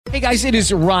Hey guys, it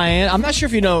is Ryan. I'm not sure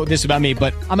if you know this about me,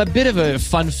 but I'm a bit of a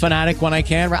fun fanatic when I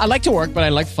can. I like to work, but I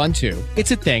like fun too.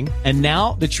 It's a thing. And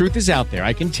now the truth is out there.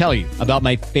 I can tell you about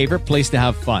my favorite place to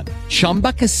have fun.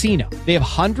 Chumba Casino. They have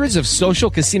hundreds of social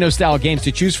casino style games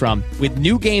to choose from with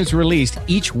new games released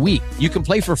each week. You can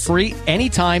play for free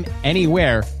anytime,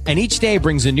 anywhere. And each day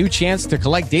brings a new chance to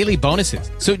collect daily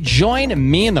bonuses. So join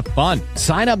me in the fun.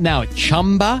 Sign up now at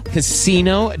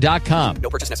ChumbaCasino.com. No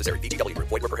purchase necessary. VGW.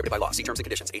 Void where prohibited by law. See terms and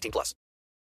conditions. 18+.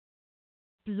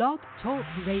 Blog Talk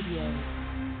Radio.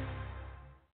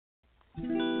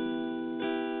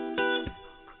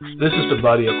 This is the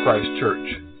Body of Christ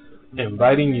Church,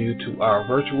 inviting you to our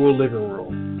virtual living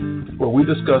room, where we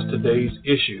discuss today's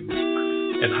issues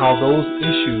and how those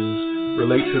issues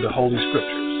relate to the Holy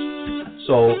Scriptures.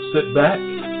 So sit back,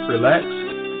 relax,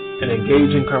 and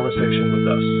engage in conversation with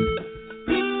us.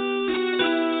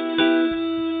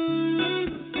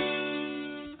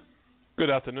 Good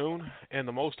afternoon, and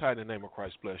the Most High in the name of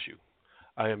Christ bless you.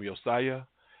 I am Josiah,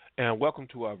 and welcome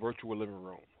to our virtual living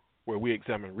room, where we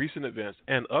examine recent events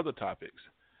and other topics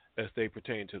as they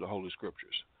pertain to the Holy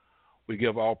Scriptures. We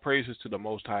give all praises to the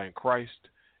Most High in Christ,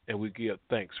 and we give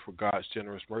thanks for God's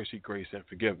generous mercy, grace, and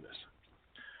forgiveness.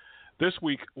 This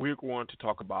week, we're going to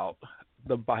talk about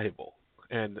the Bible.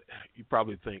 And you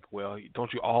probably think, well,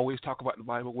 don't you always talk about the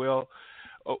Bible? Well,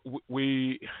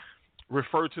 we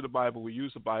refer to the Bible, we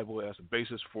use the Bible as a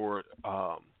basis for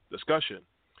discussion.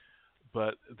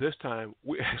 But this time,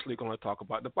 we're actually going to talk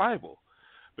about the Bible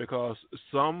because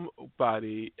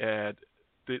somebody at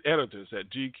the editors at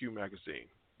GQ magazine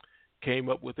came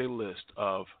up with a list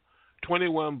of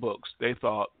 21 books they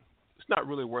thought it's not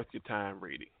really worth your time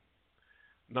reading.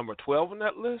 Number 12 on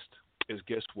that list is,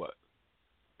 guess what?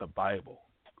 The Bible.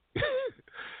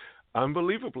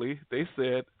 Unbelievably, they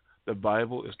said the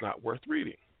Bible is not worth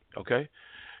reading. Okay?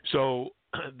 So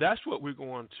that's what we're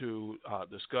going to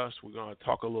discuss. We're going to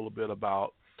talk a little bit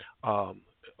about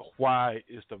why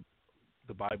is the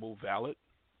Bible valid?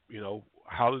 You know,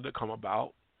 how did it come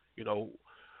about? You know,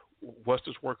 what's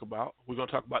this work about? We're going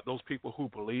to talk about those people who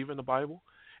believe in the Bible,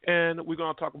 and we're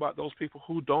going to talk about those people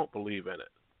who don't believe in it.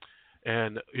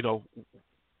 And, you know,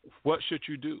 what should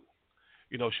you do?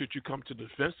 You know, should you come to the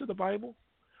defense of the Bible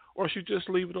or should you just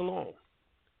leave it alone?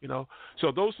 You know,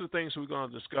 so those are the things we're going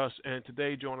to discuss. And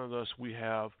today joining us, we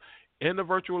have in the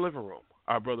virtual living room,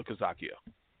 our brother Kazakia.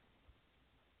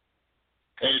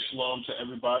 Hey, shalom to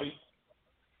everybody.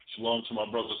 Shalom to my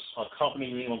brothers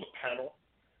accompanying me on the panel,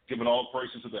 giving all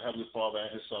praises to the Heavenly Father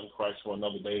and His Son Christ for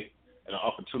another day and an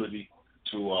opportunity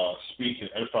to speak and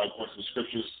edify according to the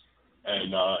Scriptures.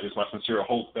 And it's my sincere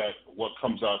hope that what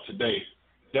comes out today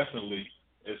definitely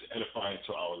is edifying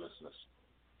to our listeners.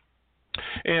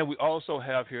 And we also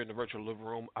have here in the virtual living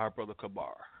room our brother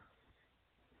Kabar.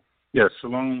 Yes,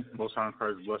 shalom. Most High in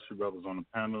Christ bless you, brothers on the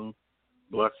panel.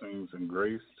 Blessings and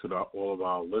grace to all of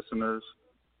our listeners.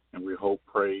 And we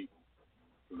pray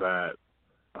that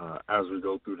as we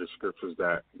go through the Scriptures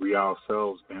that we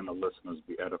ourselves and the listeners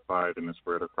be edified in the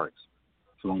Spirit of Christ.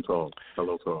 Shalom to all.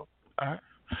 Hello to all. All right.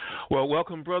 Well,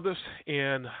 welcome, brothers.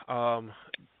 And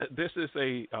this is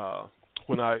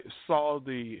when I saw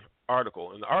the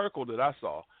article, and the article that I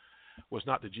saw was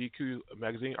not the GQ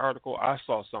magazine article. I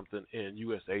saw something in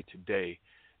USA Today.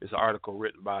 It's an article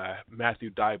written by Matthew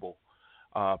Dybel,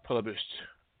 published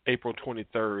April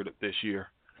 23rd of this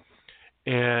year.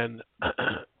 And,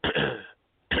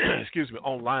 excuse me,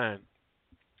 online,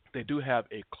 they do have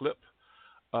a clip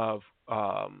of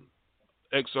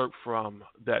excerpt from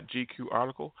that GQ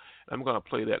article. I'm going to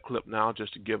play that clip now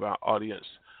just to give our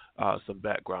audience some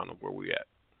background on where we're at.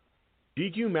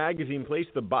 GQ magazine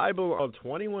placed the Bible of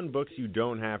 21 books you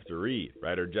don't have to read.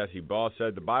 Writer Jesse Ball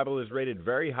said the Bible is rated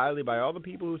very highly by all the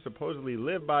people who supposedly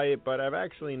live by it, but have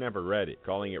actually never read it,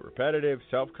 calling it repetitive,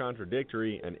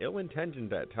 self-contradictory, and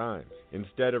ill-intentioned at times.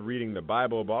 Instead of reading the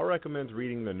Bible, Ball recommends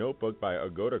reading The Notebook by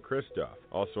Agota Christoph.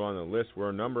 Also on the list were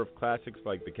a number of classics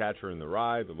like The Catcher in the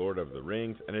Rye, The Lord of the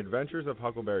Rings, and Adventures of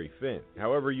Huckleberry Finn.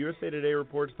 However, USA Today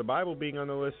reports the Bible being on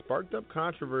the list sparked up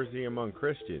controversy among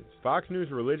Christians. Fox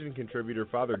News religion contributor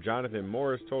Father Jonathan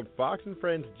Morris told Fox and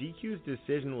Friends GQ's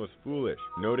decision was foolish,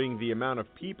 noting the amount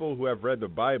of people who have read the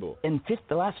Bible. In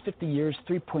the last 50 years,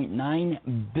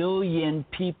 3.9 billion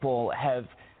people have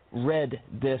read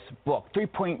this book.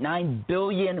 3.9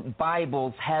 billion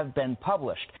Bibles have been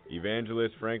published.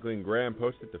 Evangelist Franklin Graham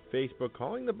posted to Facebook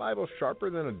calling the Bible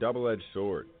sharper than a double-edged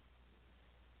sword.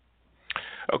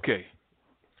 Okay,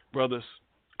 brothers,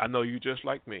 I know you just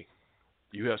like me.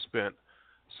 You have spent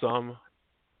some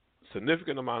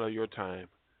significant amount of your time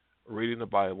reading the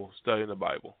Bible, studying the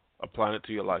Bible, applying it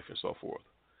to your life and so forth.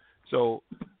 So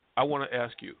I want to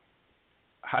ask you,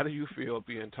 how do you feel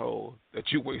being told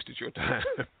that you wasted your time?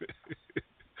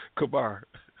 Kabar,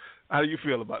 how do you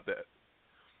feel about that?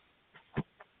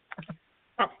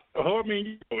 Well, I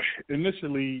mean,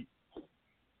 initially,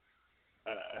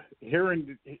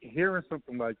 hearing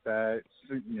something like that,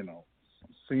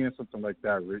 seeing something like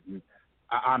that written,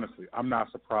 honestly, I'm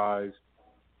not surprised.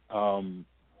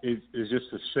 It's just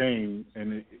a shame,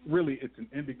 and it's an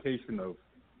indication of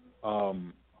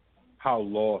how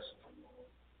lost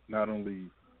not only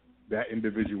that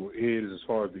individual is as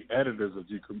far as the editors of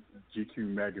GQ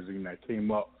magazine that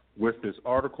came up with this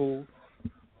article,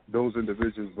 those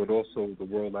individuals, but also the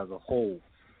world as a whole.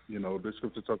 The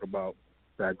scripture talk about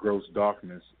that gross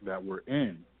darkness that we're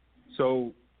in.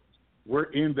 So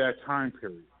we're in that time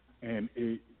period, and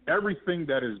everything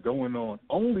that is going on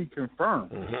only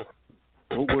confirms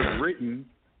what was written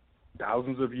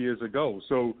thousands of years ago.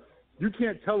 So you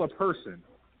can't tell a person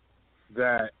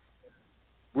that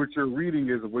what you're reading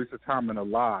is a waste of time and a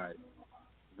lie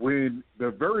when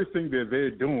the very thing that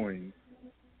they're doing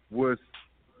was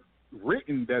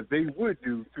written that they would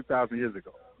do 2,000 years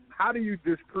ago. How do you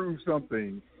disprove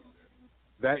something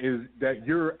that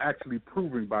you're actually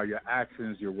proving by your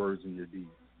actions, your words, and your deeds?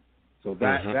 So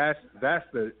that's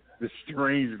the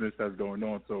strangeness that's going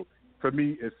on. So for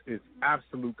me, it's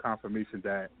absolute confirmation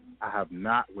that I have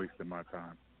not wasted my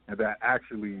time, and that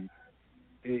actually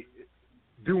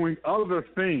doing other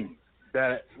things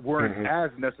that weren't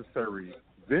as necessary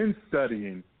than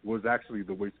studying was actually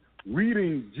the waste.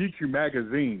 Reading GQ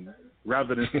magazine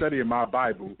rather than studying my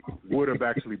Bible would have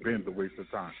actually been the waste of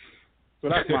time. So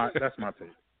that's my take.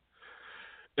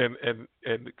 And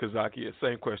Kazaki,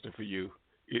 same question for you.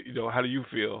 How do you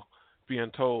feel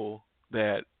being told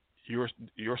that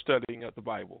you're studying at the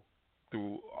Bible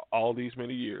through all these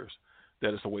many years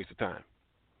that it's a waste of time?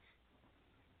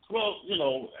 Well,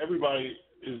 everybody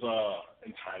is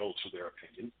entitled to their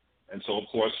opinion, and so of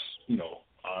course,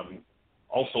 I'm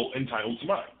also entitled to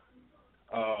mine.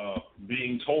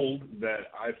 Being told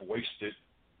that I've wasted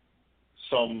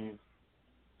some,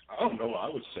 I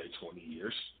would say 20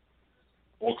 years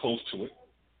or close to it,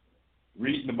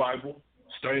 reading the Bible,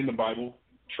 studying the Bible,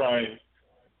 trying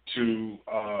to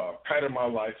pattern my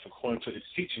life according to its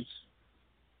teachings,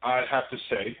 I have to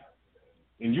say,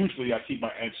 and usually I keep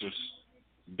my answers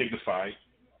dignified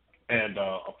and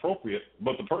appropriate,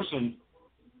 but the person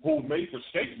who made the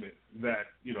statement that,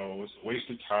 it's a waste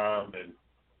of time and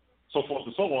so forth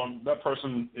and so on, that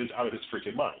person is out of his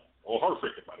freaking mind, or her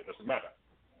freaking mind, it doesn't matter.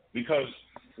 Because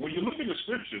when you look at the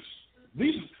scriptures,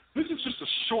 this is just a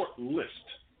short list.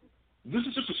 This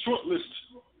is just a short list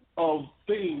of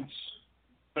things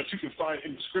that you can find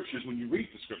in the scriptures when you read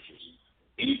the scriptures.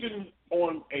 Even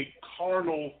on a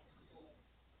carnal,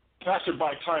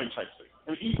 passerby time type thing,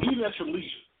 and even at your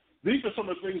leisure. These are some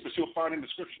of the things that you'll find in the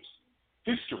scriptures.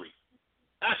 History,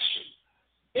 action,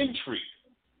 intrigue,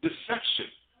 deception,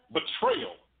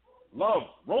 betrayal, love,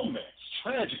 romance,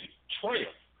 tragedy, triumph,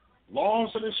 laws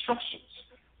and instructions,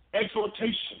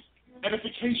 exhortation,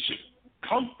 edification,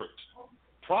 comfort,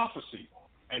 prophecy,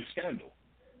 and scandal.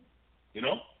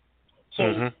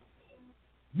 So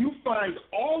you find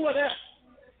all of that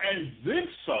and then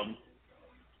some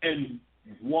in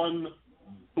one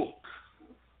book.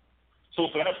 So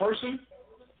for that person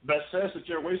that says that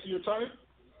you're wasting your time,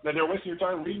 that they're wasting your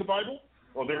time reading the Bible,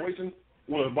 or they're wasting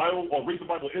the Bible, or reading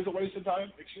the Bible is a waste of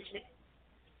time, excuse me,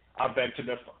 I beg to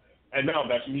differ. And now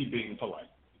that's me being polite.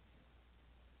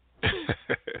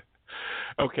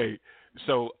 Okay,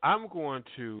 so I'm going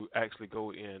to actually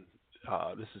go in.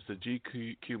 This is the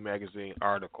GQ magazine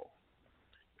article,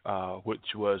 which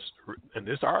was, and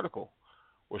this article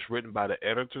was written by the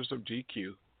editors of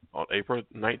GQ on April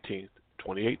 19th,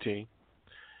 2018.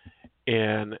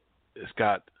 And it's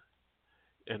got,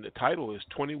 and the title is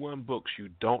 21 Books You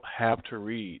Don't Have to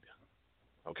Read.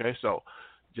 Okay, so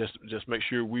just make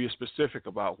sure we are specific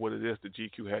about what it is that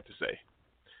GQ had to say.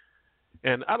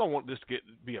 And I don't want this to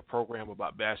be a program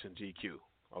about bashing GQ,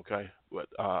 okay? But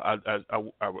I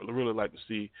would really like to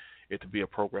see it to be a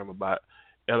program about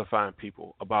edifying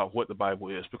people about what the Bible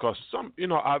is, because some,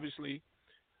 obviously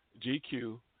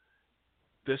GQ,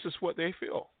 this is what they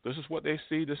feel, this is what they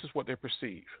see, this is what they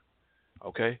perceive,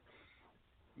 okay?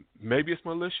 Maybe it's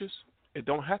malicious. It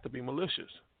don't have to be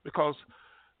malicious, because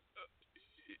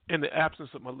in the absence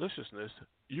of maliciousness,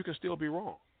 you can still be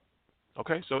wrong.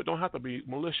 Okay, so it don't have to be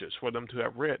malicious for them to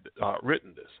have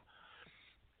written this.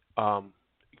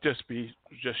 Just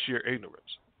sheer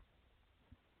ignorance.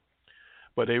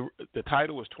 But the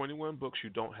title is 21 Books You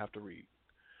Don't Have to Read.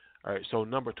 All right, so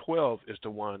number 12 is the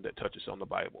one that touches on the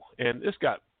Bible, and it's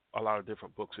got a lot of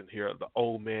different books in here. The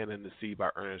Old Man and the Sea by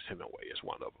Ernest Hemingway is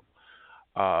one of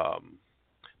them.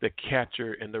 The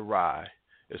Catcher in the Rye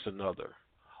is another.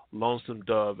 Lonesome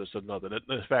Dove is another.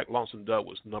 In fact, Lonesome Dove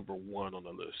was number 1 on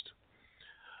the list.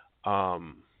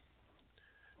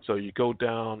 So you go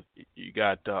down, you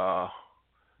got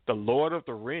The Lord of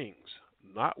the Rings,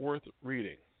 not worth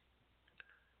reading.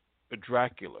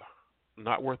 Dracula,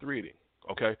 not worth reading.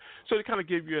 Okay, so to kind of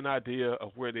give you an idea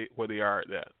of where they are at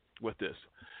that with this.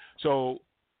 So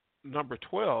number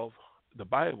 12, the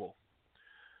Bible.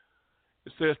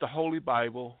 It says the Holy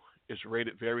Bible is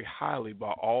rated very highly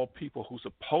by all people who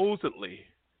supposedly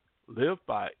live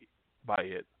by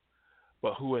it,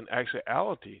 but who in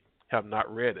actuality have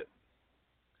not read it.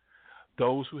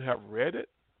 Those who have read it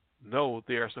know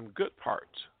there are some good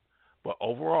parts, but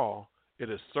overall, it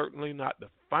is certainly not the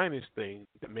finest thing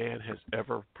that man has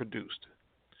ever produced.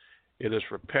 It is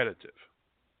repetitive,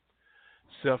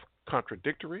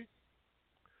 self-contradictory,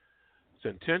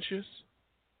 sententious,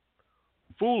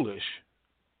 foolish,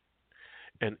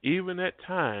 and even at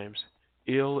times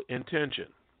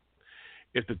ill-intentioned.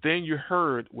 If the thing you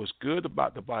heard was good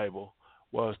about the Bible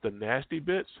was the nasty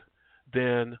bits,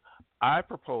 then I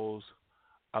propose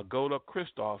Agoda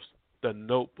Christoph's The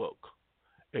Notebook,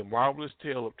 a marvelous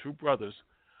tale of two brothers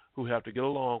who have to get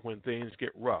along when things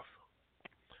get rough.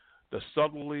 The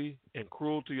subtlety and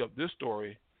cruelty of this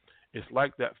story is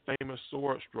like that famous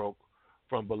sword stroke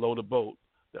from below the boat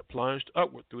that plunged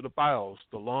upward through the bowels,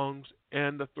 the lungs,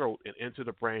 and the throat and into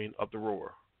the brain of the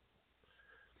rower.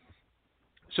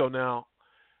 So now,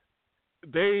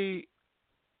 they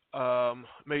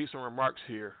made some remarks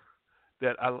here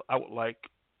that I would like,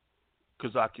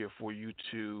 Kazakia, for you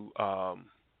to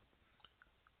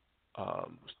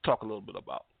talk a little bit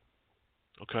about.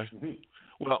 Okay? Mm-hmm.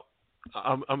 Well,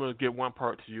 I'm going to give one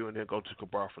part to you and then go to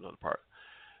Kabar for another part.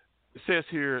 It says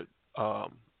here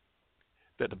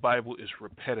that the Bible is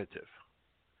repetitive.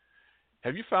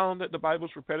 Have you found that the Bible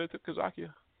is repetitive,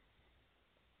 Kazakia?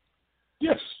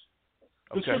 Yes.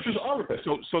 The Okay. scriptures are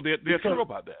repetitive. So they're true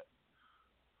about that.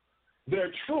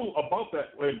 They're true about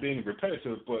that way of being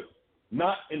repetitive, but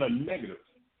not in a negative.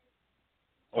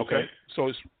 Okay.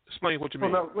 So explain what you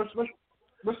mean. So now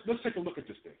let's take a look at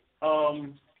this thing.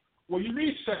 When you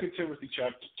read 2 Timothy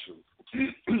chapter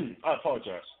 2, I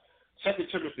apologize. 2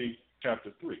 Timothy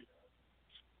chapter 3,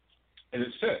 and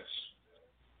it says,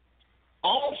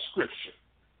 all Scripture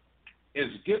is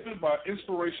given by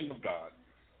inspiration of God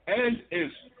and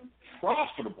is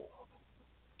profitable.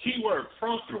 Keyword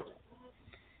profitable,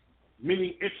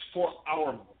 meaning it's for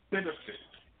our benefit.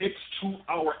 It's to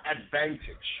our advantage.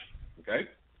 Okay?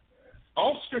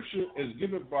 All Scripture is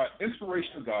given by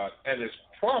inspiration of God and is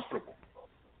profitable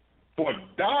for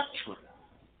doctrine,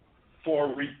 for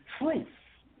reproof,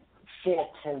 for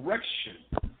correction,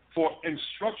 for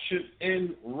instruction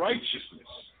in righteousness.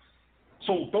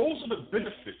 So those are the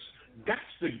benefits. That's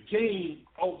the gain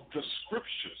of the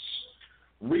Scriptures.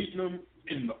 Reading them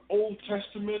in the Old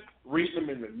Testament, reading them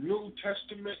in the New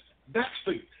Testament, that's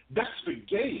the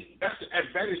gain. That's the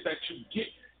advantage that you get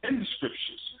in the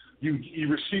Scriptures. You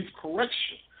receive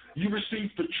correction. You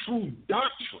receive the true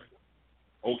doctrine.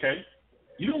 Okay?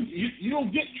 You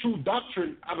don't get true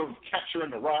doctrine out of Catcher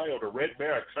in the Rye or the Red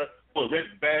Bear or Red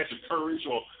Badge of Courage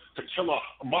or To Kill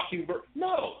a Mockingbird.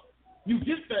 No. You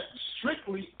get that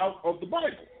strictly out of the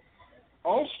Bible.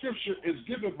 All Scripture is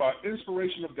given by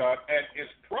inspiration of God and is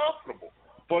profitable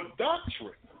for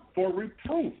doctrine, for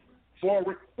reproof, for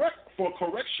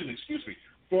correction,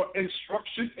 for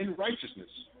instruction in righteousness,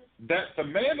 that the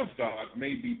man of God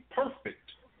may be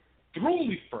perfect,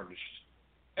 truly furnished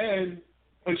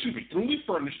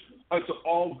unto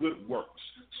all good works.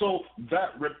 So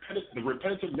that the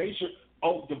repetitive nature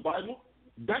of the Bible,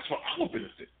 that's for our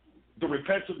benefit. The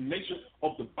repetitive nature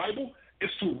of the Bible is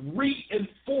to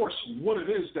reinforce what it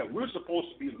is that we're supposed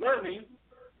to be learning,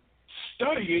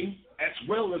 studying, as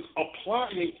well as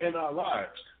applying in our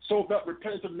lives. So that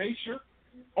repetitive nature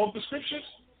of the Scriptures,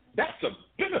 that's a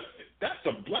benefit. That's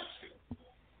a blessing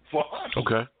for us.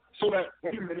 Okay. So that,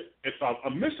 wait a minute, if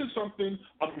I'm missing something,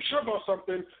 I'm sure about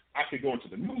something, I can go into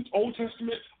the Old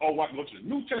Testament, or I can go to the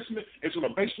New Testament. It's going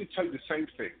to basically tell you the same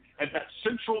thing. And that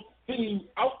central theme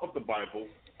out of the Bible,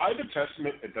 either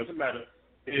Testament, it doesn't matter,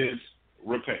 is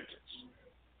repentance.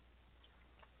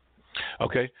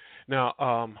 Okay. Now,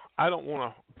 I don't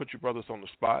want to put you brothers on the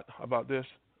spot about this,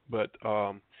 but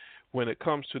when it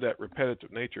comes to that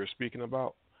repetitive nature speaking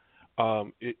about,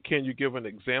 can you give an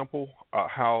example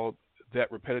how that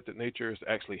repetitive nature is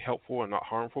actually helpful and not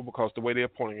harmful? Because the way they're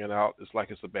pointing it out, it's like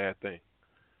it's a bad thing.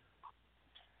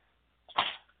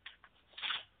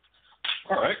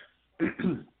 All right.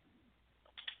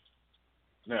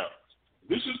 Now,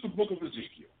 this is the book of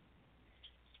Ezekiel.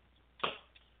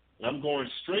 And I'm going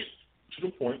straight to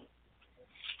the point.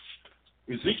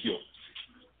 Ezekiel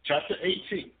chapter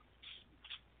 18.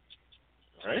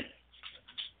 All right?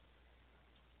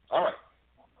 All right.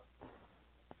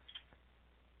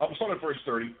 I'm starting at verse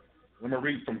 30. I'm going to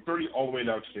read from 30 all the way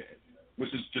down to the end,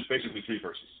 which is just basically 3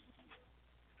 verses.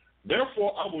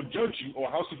 Therefore I will judge you, O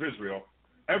house of Israel,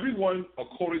 everyone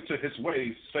according to his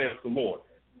ways, saith the Lord.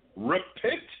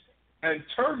 Repent and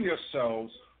turn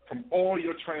yourselves from all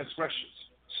your transgressions,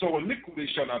 so iniquity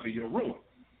shall not be your ruin.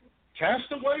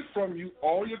 Cast away from you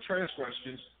all your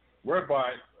transgressions,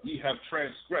 whereby ye have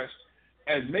transgressed,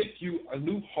 and make you a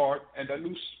new heart and a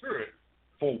new spirit.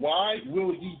 For why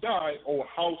will ye die, O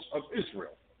house of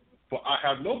Israel? For I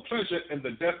have no pleasure in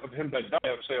the death of him that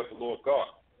dieth, saith the Lord God.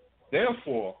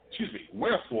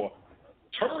 Wherefore,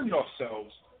 turn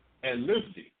yourselves and live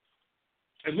ye.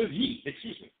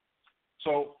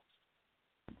 So,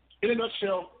 in a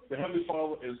nutshell, the Heavenly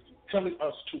Father is telling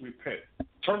us to repent,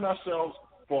 turn ourselves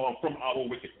from our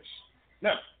wickedness.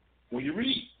 Now, when you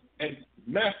read in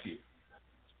Matthew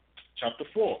chapter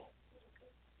 4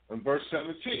 and verse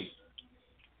 17,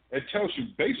 it tells you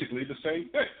basically the same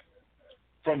thing.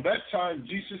 From that time,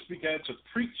 Jesus began to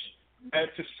preach and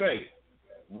to say,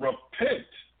 repent,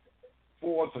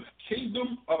 for the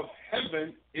kingdom of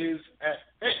heaven is at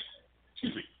hand.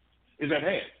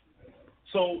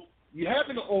 So you have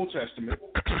in the Old Testament,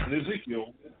 in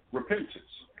Ezekiel,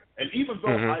 repentance. And even though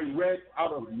I read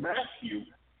out of Matthew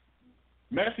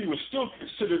was still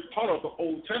considered part of the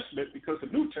Old Testament because the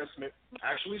New Testament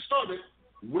actually started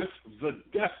with the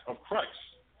death of Christ.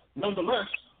 Nonetheless,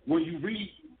 when you read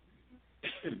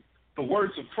the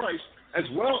words of Christ as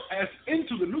well as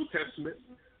into the New Testament,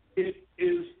 it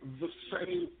is the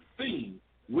same thing,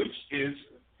 which is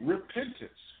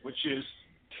repentance, which is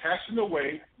casting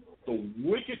away the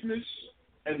wickedness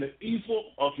and the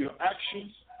evil of your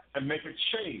actions and make a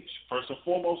change, first and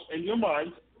foremost, in your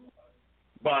mind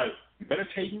by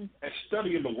meditating and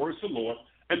studying the words of the Lord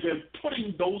and then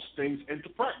putting those things into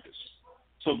practice.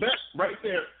 So that right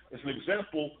there is an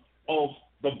example of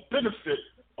the benefit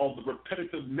of the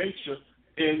repetitive nature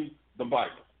in the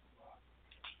Bible.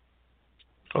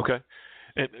 Okay.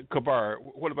 And Kabar,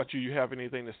 what about you? You have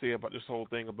anything to say about this whole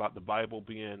thing about the Bible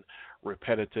being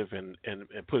repetitive and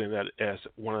putting that as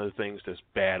one of the things that's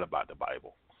bad about the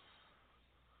Bible?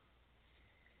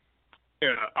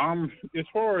 Yeah, as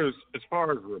far as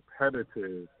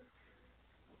repetitive,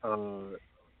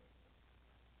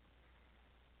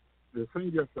 the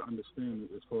thing you have to understand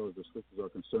as far as the scriptures are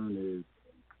concerned is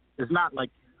it's not like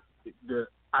the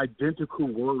identical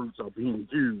words are being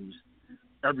used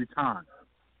every time.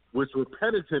 What's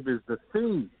repetitive is the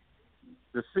theme.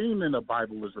 The theme in the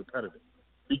Bible is repetitive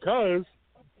because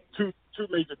two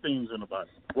major themes in the Bible.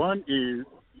 One is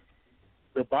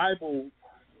the Bible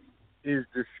is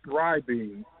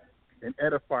describing and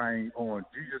edifying on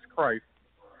Jesus Christ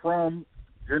from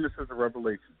Genesis to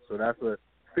Revelation. So that's a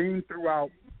theme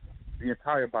throughout the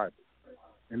entire Bible.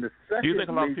 And the second, do you think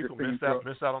a lot of major people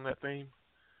miss out on that theme?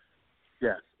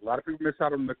 Yes, a lot of people miss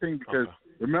out on the theme because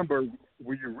remember,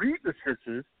 when you read the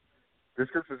scriptures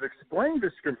explain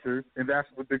the scriptures, and that's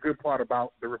what the good part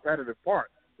about the repetitive part,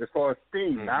 as far as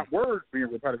theme, not words being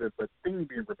repetitive, but theme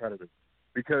being repetitive.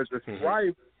 Because the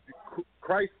scribe,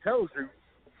 Christ tells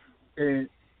you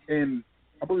in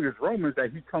I believe it's Romans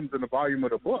that he comes in the volume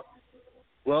of the book.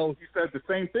 Well, he said the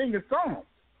same thing in Psalms.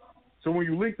 So when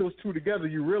you link those two together,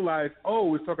 you realize,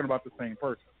 oh, it's talking about the same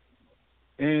person.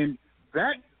 And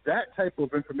that type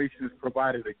of information is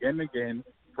provided again and again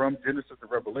from Genesis to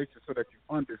Revelation so that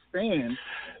you understand.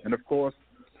 And, of course,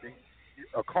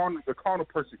 the carnal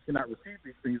person cannot receive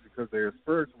these things because they are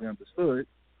spiritually understood.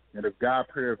 And if God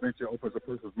peradventure opens a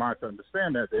person's mind to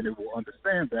understand that, then it will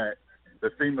understand that the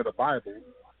theme of the Bible,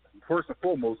 first and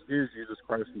foremost, is Jesus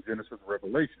Christ from Genesis to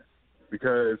Revelation.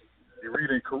 Because you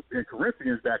read in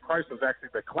Corinthians that Christ was actually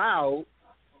the cloud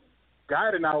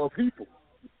guiding our people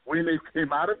when they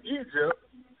came out of Egypt,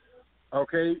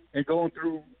 okay, and going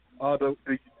through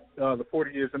the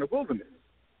 40 years in the wilderness.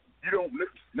 You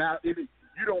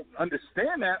don't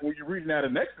understand that when you're reading that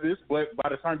in Exodus, but by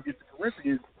the time you get to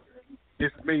Corinthians,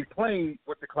 it's made plain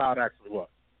what the cloud actually was.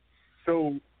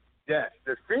 So, yes,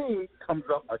 the theme comes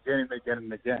up again and again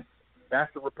and again.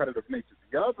 That's the repetitive nature.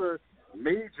 The other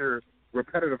major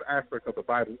repetitive aspect of the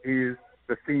Bible is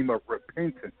the theme of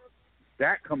repentance.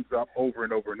 That comes up over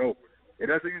and over and over. It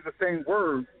doesn't use the same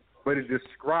word, but it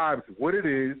describes what it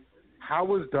is,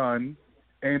 how it's done,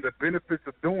 and the benefits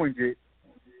of doing it,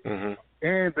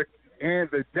 and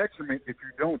the detriment if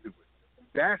you don't do it.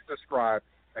 That's described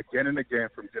again and again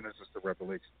from Genesis to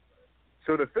Revelation.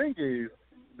 So the thing is,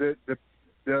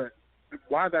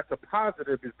 why why that's a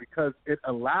positive is because it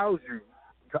allows you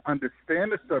to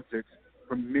understand the subjects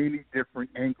from many different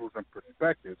angles and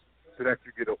perspectives so that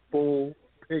you get a full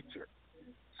picture.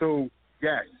 So,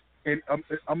 yes, and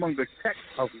among the text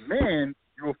of man,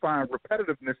 you will find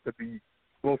repetitiveness to be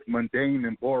both mundane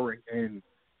and boring and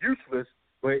useless,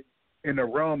 but in the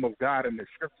realm of God and the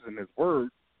scriptures and his word,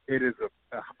 it is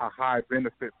a high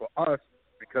benefit for us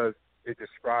because it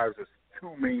describes us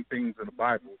two main things in the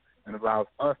Bible and allows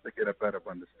us to get a better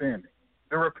understanding.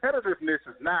 The repetitiveness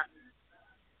is not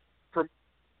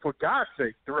for God's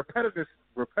sake. The repetitiveness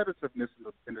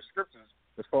in the scriptures,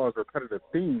 as far as repetitive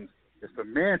themes, is for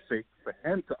man's sake, for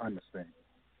him to understand.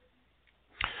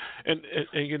 And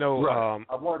you know, right.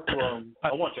 I want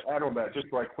to add on that just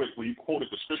right quick. When you quoted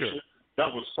the scripture, sure. That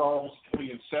was Psalms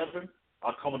 20:7.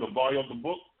 I come in the volume of the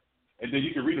book, and then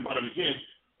you can read about it again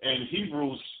in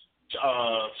Hebrews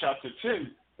chapter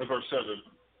 10 and verse 7.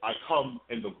 I come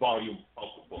in the volume of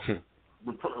the book,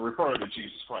 referring to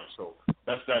Jesus Christ. So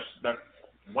that's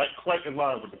quite in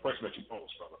line with the question that you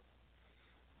posed, brother.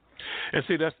 And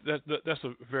see, that's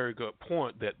a very good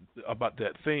point about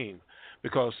that theme,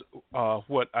 because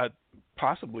what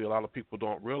possibly a lot of people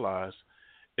don't realize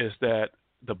is that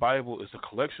the Bible is a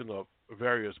collection of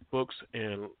various books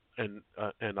and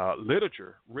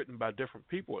literature written by different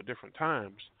people at different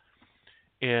times,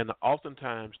 and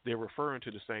oftentimes they're referring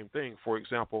to the same thing. For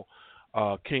example,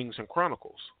 Kings and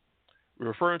Chronicles, we're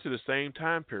referring to the same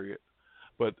time period,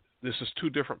 but this is two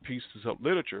different pieces of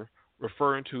literature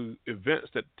referring to events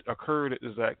that occurred at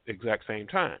the exact same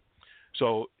time.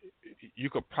 So you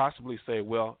could possibly say,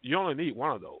 well, you only need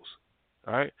one of those,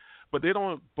 all right? But they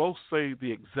don't both say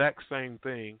the exact same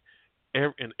thing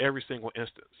in every single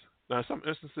instance. Now, in some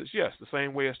instances, yes, the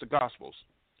same way as the Gospels,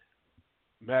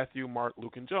 Matthew, Mark,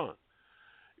 Luke, and John.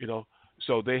 You know,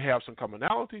 so they have some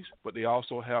commonalities, but they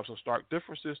also have some stark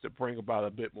differences that bring about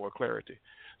a bit more clarity.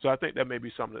 So I think that may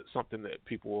be something that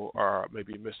people are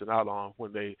maybe missing out on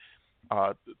when they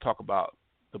talk about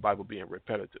the Bible being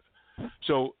repetitive.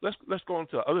 So let's go on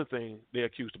to the other thing they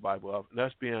accuse the Bible of, and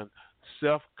that's being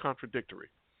self-contradictory.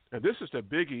 And this is the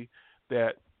biggie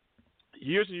that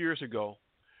years and years ago,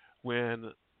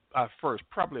 when I first,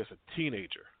 probably as a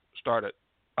teenager, started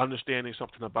understanding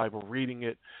something in the Bible, reading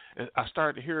it, and I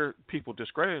started to hear people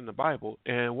discrediting the Bible.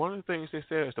 And one of the things they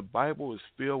said is the Bible is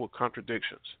filled with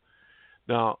contradictions.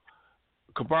 Now,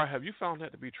 Kabar, have you found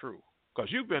that to be true?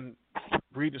 Because you've been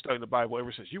reading and studying the Bible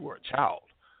ever since you were a child.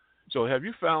 So have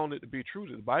you found it to be true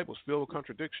that the Bible is filled with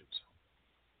contradictions?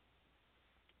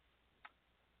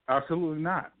 Absolutely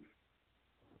not.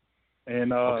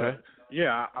 And, okay.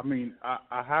 Yeah, I mean,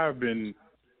 I have been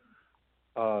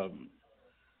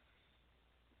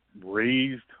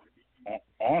raised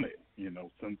on it, you know,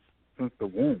 since the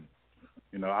womb.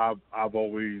 You know, I've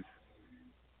always,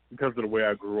 because of the way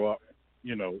I grew up,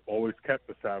 you know, always kept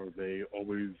the Sabbath day,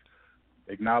 always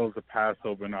acknowledged the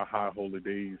Passover and our high holy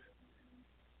days,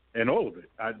 and all of it.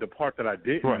 The part that I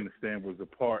didn't understand was the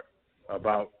part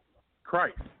about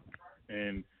Christ.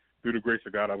 And through the grace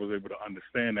of God, I was able to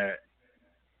understand that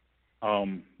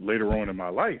later on in my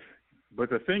life. But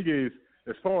the thing is,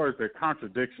 as far as the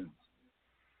contradictions,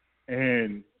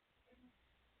 and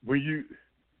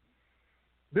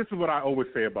this is what I always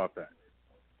say about that.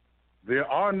 There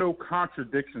are no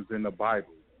contradictions in the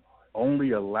Bible,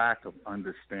 only a lack of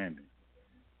understanding.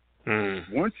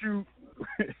 Once you,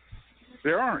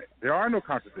 there are no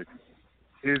contradictions.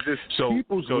 It's just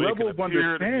people's level of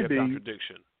understanding.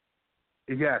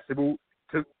 Yes, it will.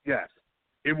 Yes,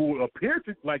 it will appear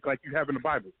to like you have in the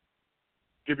Bible.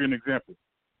 Give you an example.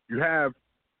 You have.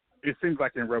 It seems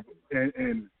like in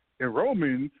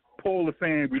Romans, Paul is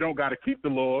saying we don't got to keep the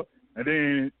law, and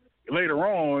then later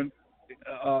on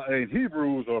in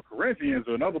Hebrews or Corinthians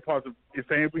or in other parts of it's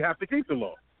saying we have to keep the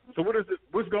law. So what is it?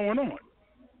 What's going on?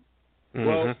 Mm-hmm.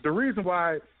 Well, the reason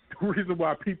why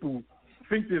people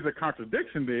think there's a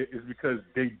contradiction there is because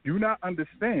they do not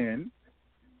understand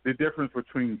the difference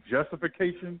between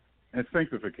justification and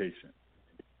sanctification.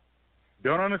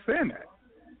 Don't understand that.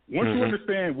 Once you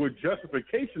understand what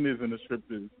justification is in the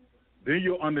scriptures, then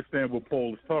you'll understand what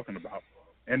Paul is talking about,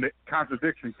 and the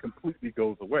contradiction completely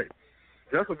goes away.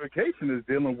 Justification is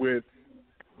dealing with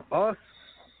us.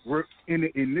 We're in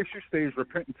the initial stage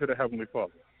repenting to the Heavenly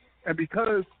Father, and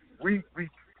because we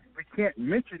can't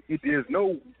mention it, there's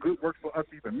no good works for us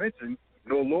to even mention,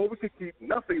 no law we could keep,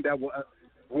 nothing that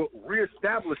will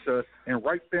reestablish us in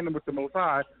right standing with the Most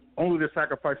High. Only the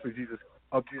sacrifice of Jesus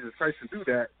Christ can do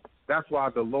that. That's why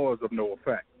the law is of no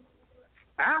effect.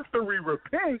 After we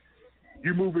repent,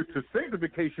 you move it to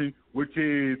sanctification, which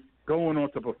is going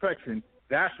on to perfection.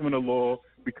 That's when the law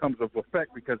becomes of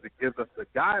effect because it gives us the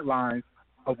guidelines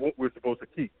of what we're supposed to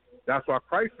keep. That's why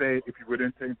Christ said, if you would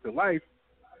enter into life,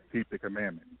 keep the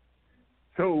commandments.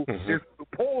 So if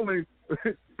Paul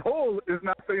is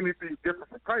not saying anything different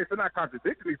from Christ, they're not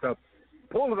contradicting each other.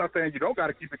 Paul is not saying you don't got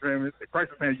to keep the commandments.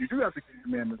 Christ is saying you do have to keep the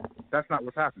commandments. That's not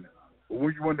what's happening. But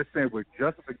when you understand what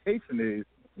justification is,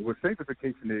 and what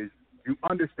sanctification is, you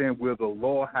understand where the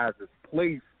law has its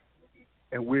place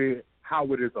and how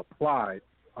it is applied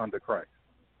under Christ.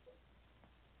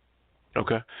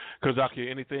 Okay. Kazaki,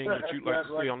 anything that you'd like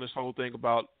to say on this whole thing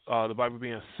about the Bible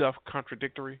being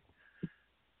self-contradictory?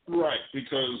 Right,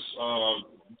 because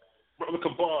Brother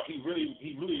Kabar, he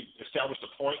really established a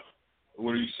point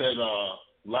where he said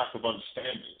lack of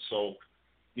understanding. So,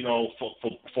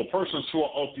 for persons who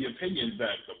are of the opinion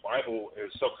that the Bible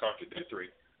is self-contradictory,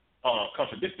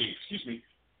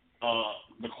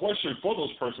 the question for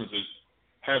those persons is,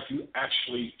 have you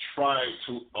actually tried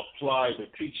to apply the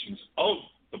teachings of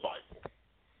the Bible?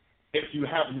 If you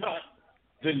have not,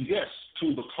 then yes,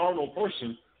 to the carnal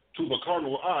person, to the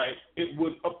carnal eye, it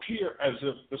would appear as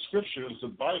if the scriptures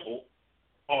of the Bible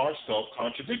are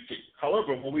self-contradicting.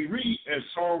 However, when we read in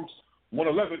Psalms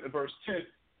 111 and verse 10,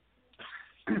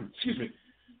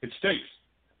 it states,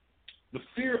 the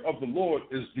fear of the Lord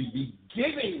is the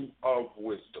beginning of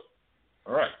wisdom.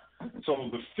 All right. So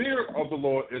the fear of the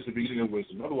Lord is the beginning of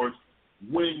wisdom. In other words,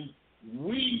 when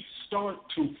we start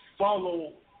to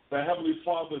follow the Heavenly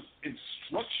Father's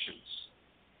instructions,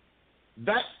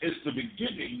 that is the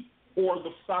beginning or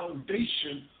the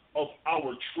foundation of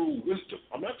our true wisdom.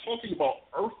 I'm not talking about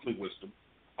earthly wisdom.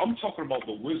 I'm talking about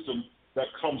the wisdom that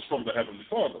comes from the Heavenly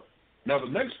Father. Now,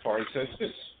 the next part says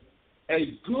this: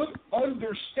 a good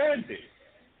understanding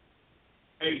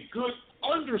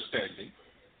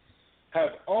have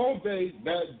all they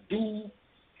that do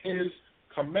his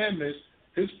commandments,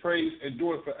 his praise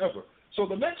endureth forever. So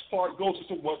the next part goes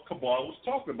into what Kabbalah was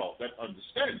talking about, that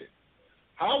understanding.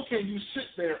 How can you sit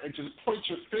there and just point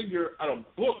your finger at a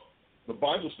book, the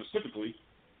Bible specifically,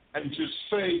 and just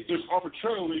say just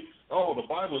arbitrarily, oh, the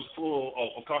Bible is full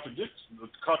of contradictions.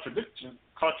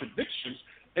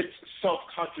 It's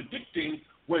self-contradicting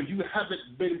when you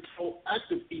haven't been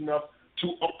proactive enough to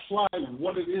apply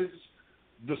what it is,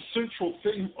 the central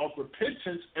theme of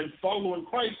repentance and following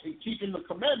Christ and keeping the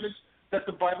commandments that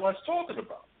the Bible is talking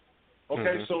about.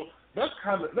 Okay, so that's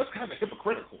kind of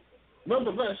hypocritical.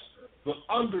 Nonetheless, the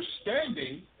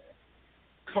understanding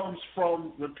comes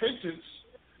from repentance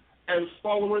and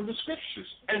following the scriptures.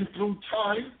 And through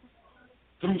time,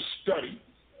 through study,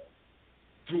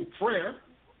 through prayer,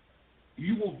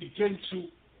 you will begin to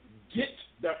get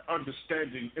that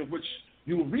understanding in which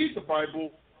you read the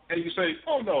Bible and you say,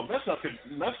 oh, no, that's not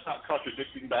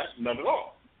contradicting that, none at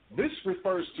all. This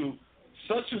refers to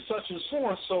such and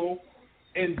so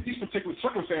in these particular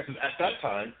circumstances at that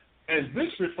time, and this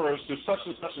refers to such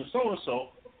and so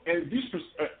and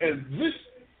this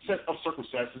set of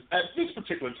circumstances at this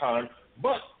particular time.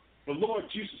 But the Lord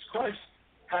Jesus Christ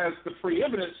has the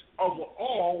preeminence over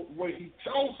all when he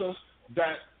tells us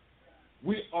that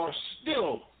we are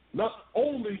still not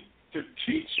only to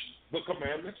teach the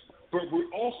commandments, but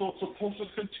we're also supposed to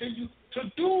continue to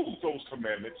do those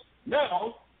commandments.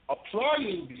 Now,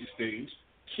 applying these things,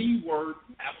 keyword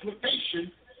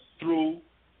application, through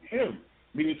him,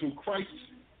 meaning through Christ,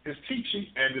 his teaching,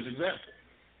 and his example.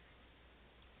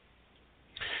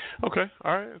 Okay,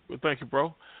 all right. Well, thank you,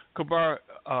 bro. Kabar,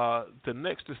 the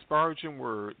next disparaging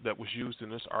word that was used in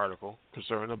this article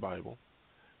concerning the Bible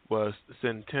was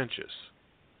sententious.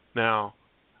 Now,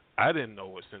 I didn't know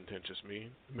what sententious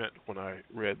meant when I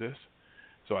read this,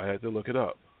 so I had to look it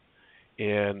up.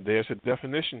 And there's a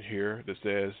definition here that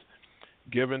says,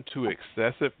 given to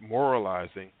excessive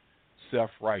moralizing,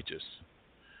 self-righteous.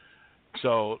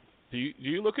 So do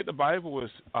you look at the Bible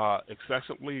as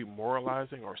excessively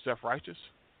moralizing or self-righteous?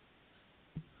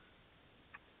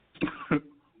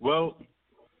 Well,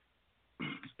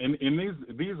 and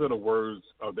these are the words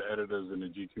of the editors in the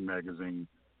GQ magazine.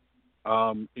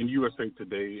 In USA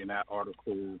Today, in that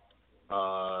article,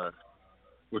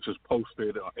 which was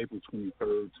posted on April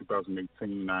 23rd,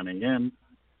 2018, 9 a.m.,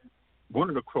 one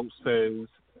of the quotes says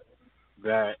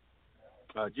that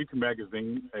GQ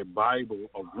magazine, a Bible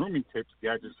of grooming tips,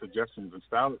 gadgets, suggestions, and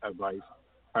style advice,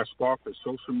 has sparked a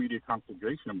social media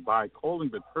conflagration by calling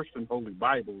the Christian Holy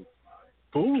Bible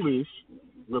foolish,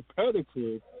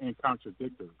 repetitive, and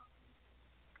contradictory.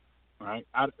 All right?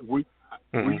 Were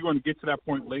you going to get to that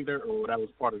point later, or that was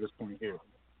part of this point here?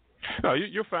 No,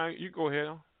 you're fine. You go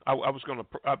ahead.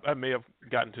 I may have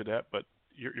gotten to that, but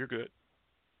you're good.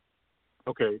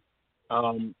 Okay.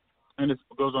 And it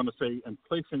goes on to say, and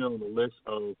placing it on the list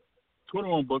of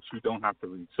 21 books you don't have to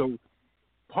read. So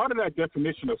part of that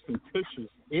definition of sententious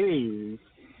is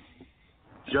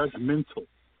judgmental.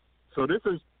 So this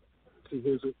is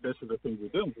the thing we're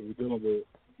dealing with. We're dealing with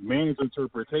man's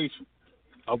interpretation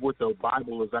of what the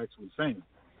Bible is actually saying.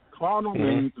 Carnal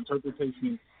man's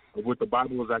interpretation of what the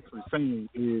Bible is actually saying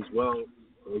is, well,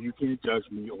 you can't judge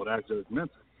me, or that's judgmental.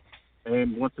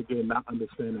 And once again, not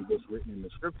understanding what's written in the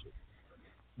Scripture.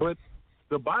 But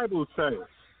the Bible says,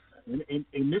 and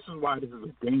this is why this is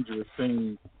a dangerous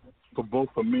thing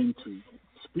for men to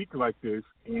speak like this,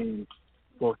 and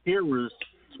for hearers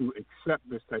to accept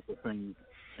this type of thing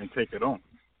and take it on.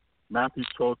 Matthew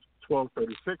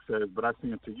 12:36 says, "But I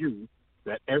say unto you,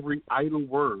 that every idle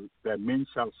word that men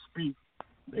shall speak,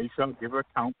 they shall give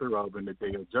account thereof in the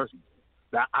day of judgment."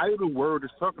 That idle word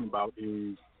is talking about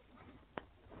is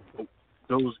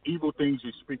those evil things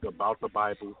you speak about the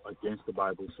Bible, against the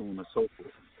Bible, so on and so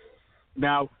forth.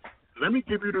 Now, let me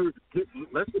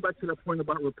let's go back to that point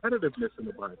about repetitiveness in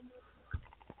the Bible.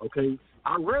 Okay,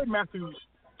 I read Matthew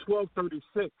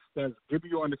 12:36 that give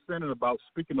you understanding about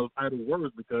speaking those idle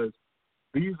words, because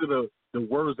these are the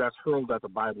words that's hurled at the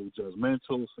Bible: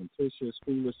 judgmental, sententious,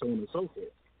 foolish, so on and so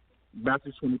forth.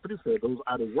 Matthew 23 said those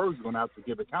idle words you're going to have to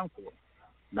give account for.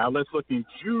 Now let's look in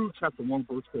Jude chapter 1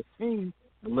 verse 15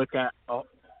 and look at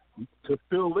to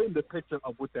fill in the picture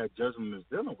of what that judgment is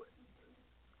dealing with.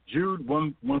 Jude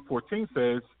 1:14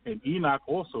 says, "And Enoch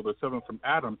also, the seventh from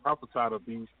Adam, prophesied of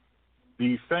these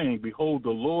saying, Behold,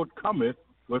 the Lord cometh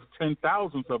with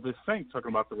 10,000s of his saints," talking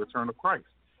about the return of Christ.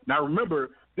 Now remember,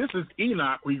 this is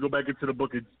Enoch when you go back into the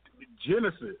book of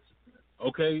Genesis,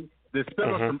 okay? The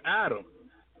seventh from Adam.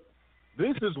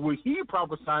 This is what he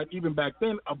prophesied even back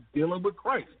then of dealing with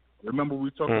Christ. Remember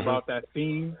we talked about that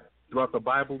theme throughout the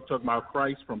Bible, talking about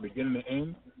Christ from beginning to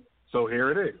end? So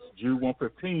here it is. Jude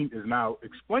 1:15 is now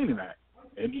explaining that.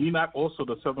 "And Enoch also,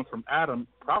 the seventh from Adam,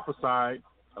 prophesied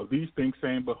of these things,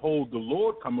 saying, Behold, the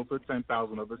Lord cometh with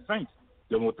 10,000 of his saints,"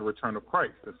 dealing with the return of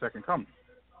Christ, the second coming.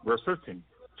 Verse 15,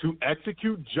 "To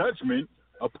execute judgment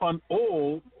upon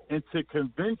all, and to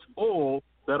convince all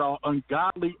that are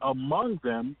ungodly among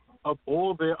them of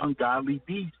all their ungodly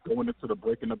deeds," going into the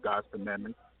breaking of God's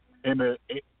commandments and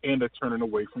the turning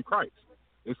away from Christ.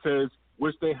 It says,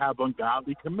 "Which they have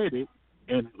ungodly committed,"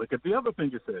 and look at the other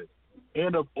thing it says,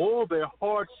 "and of all their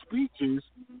hard speeches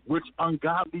which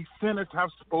ungodly sinners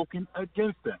have spoken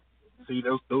against them." See,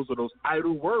 those are those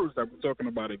idle words that we're talking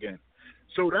about again.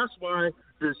 So that's why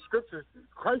the Scripture,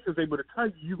 Christ is able to tell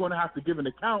you you're going to have to give an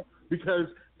account, because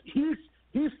he's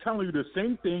telling you the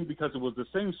same thing, because it was the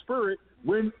same spirit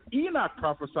when Enoch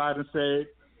prophesied and said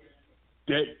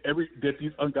that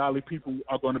these ungodly people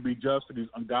are going to be judged for these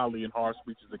ungodly and hard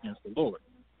speeches against the Lord.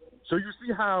 So you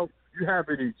see how you have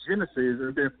it in Genesis,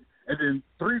 and then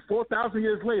 3,000-4,000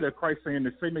 years later, Christ saying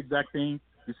the same exact thing.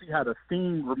 You see how the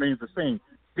theme remains the same.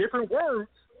 Different words,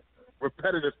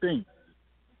 repetitive things.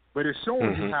 But it's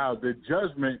showing you how the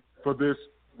judgment for this,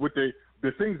 with the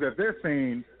things that they're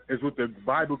saying, is what the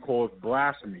Bible calls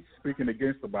blasphemy, speaking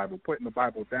against the Bible, putting the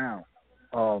Bible down,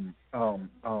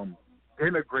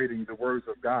 integrating the words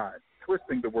of God,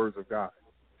 twisting the words of God,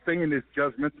 saying it's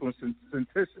judgmental and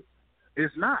sententious.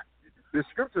 It's not. The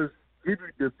Scriptures give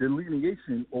you the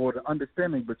delineation or the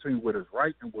understanding between what is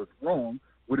right and what's wrong,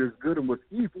 what is good and what's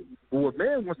evil. But what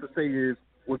man wants to say is,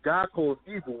 what God calls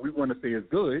evil, we want to say is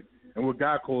good, and what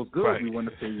God calls good, we want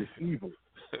to say is evil.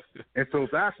 And so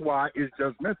that's why it's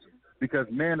judgmental, because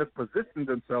man has positioned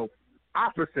himself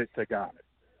opposite to God.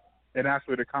 And that's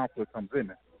where the conflict comes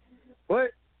in.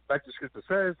 But, like the Scripture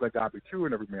says, let God be true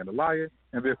and every man a liar,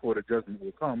 and therefore the judgment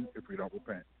will come if we don't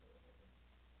repent.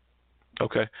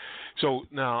 Okay. So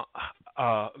now,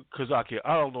 Kazaki,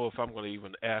 I don't know if I'm going to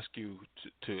even ask you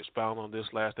to expound on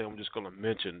this last thing. I'm just going to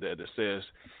mention that it says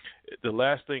the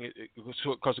last thing,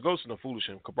 because it goes into foolish,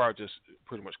 and Kabar just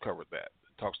pretty much covered that.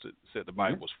 Said the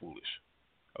Bible was foolish.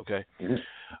 Okay.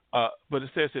 But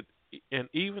it says that, and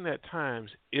even at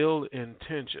times,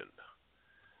 ill-intentioned.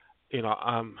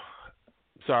 I'm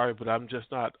sorry, but I'm just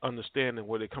not understanding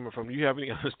where they're coming from. Do you have any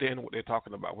understanding what they're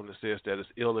talking about when it says that it's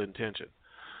ill-intentioned?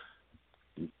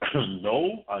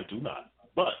 No, I do not.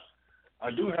 But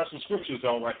I do have some scriptures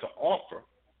I would like to offer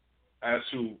as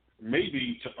to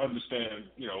maybe to understand,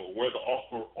 where the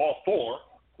author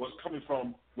was coming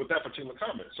from with that particular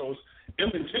comment. So it's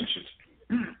ill-intentioned.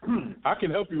 I can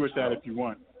help you with that if you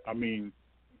want. I mean,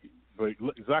 but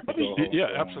exactly. Yeah,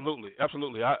 absolutely. I'm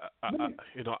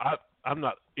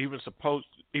not even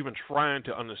trying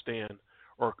to understand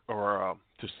or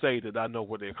to say that I know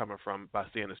where they're coming from by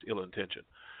saying it's ill-intentioned.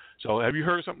 So have you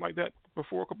heard something like that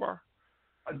before, Kabar?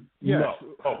 Yes.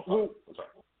 No. Sorry.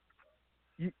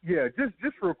 Yeah, just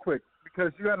real quick,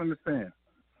 because you got to understand,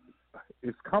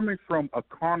 it's coming from a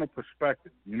carnal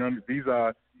perspective. You know, these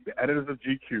are the editors of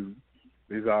GQ.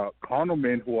 These are carnal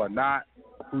men who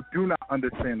do not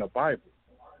understand the Bible.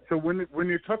 So when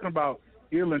you're talking about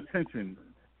ill intention,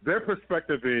 their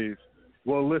perspective is,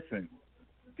 well, listen,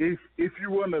 if you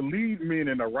want to lead men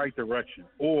in the right direction,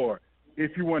 or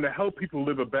if you want to help people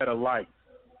live a better life,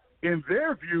 in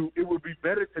their view, it would be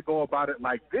better to go about it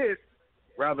like this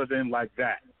rather than like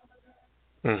that.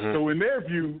 Mm-hmm. So in their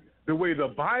view, the way the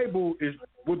Bible is,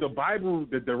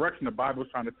 the direction the Bible is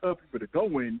trying to tell people to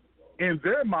go in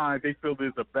their mind, they feel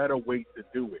there's a better way to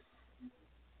do it.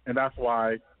 And that's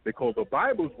why they call the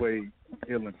Bible's way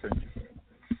ill-intentioned.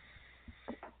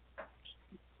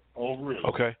 Oh, really?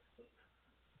 Okay.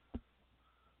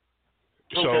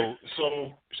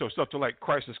 So something like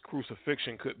Christ's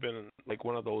crucifixion could have been like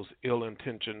one of those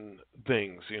ill-intentioned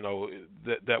things, you know,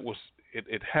 that was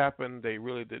it happened. They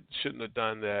really shouldn't have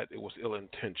done that. It was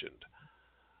ill-intentioned.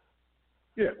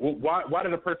 Yeah. Well, why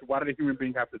did a human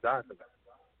being have to die for that?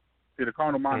 See, the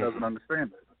carnal mind doesn't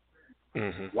understand that.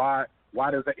 Mm-hmm. Why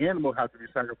does an animal have to be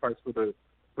sacrificed for the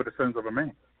sins of a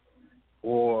man?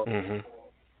 Or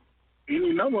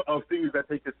any number of things that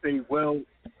they could say, well,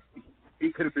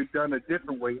 it could have been done a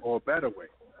different way or a better way.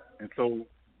 And so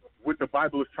what the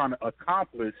Bible is trying to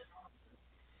accomplish,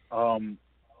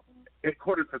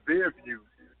 according to their view,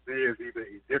 there's either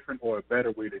a different or a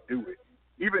better way to do it.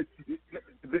 Even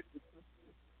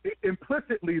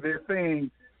implicitly, they're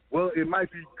saying, well, it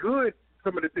might be good,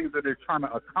 some of the things that they're trying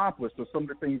to accomplish, or some of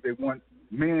the things they want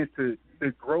man to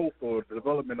growth or the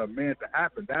development of man to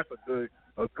happen. That's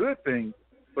a good thing,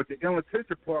 but the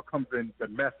ill-intentioned part comes in the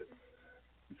method.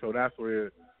 And so that's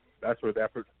where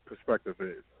that perspective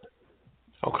is.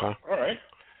 Okay. All right.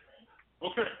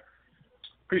 Okay.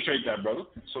 Appreciate that, brother.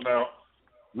 So now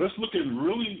let's look at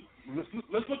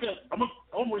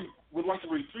would like to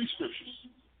read 3 scriptures,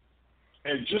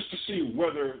 and just to see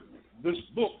whether this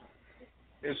book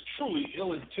is truly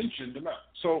ill-intentioned or not.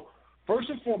 So first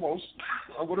and foremost,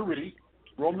 I'm going to read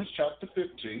Romans chapter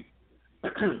 15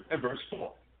 and verse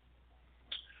 4,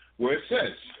 where it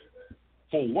says,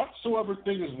 "For whatsoever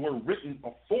things were written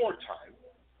aforetime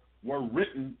were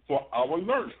written for our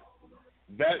learning,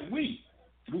 that we,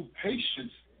 through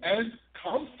patience and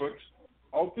comfort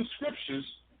of the Scriptures,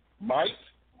 might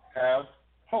have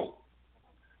hope.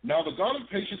 Now the God of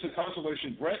patience and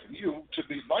consolation grant you to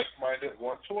be like-minded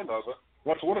one to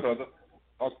one another,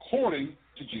 according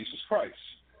to Jesus Christ,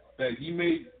 that ye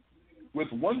may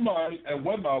with one mind and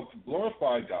one mouth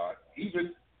glorify God,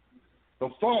 even the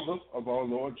Father of our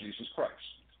Lord Jesus Christ."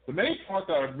 The main part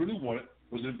that I really wanted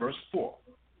was in verse 4.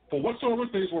 "For whatsoever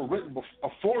things were written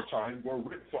aforetime were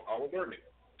written for our learning."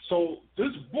 So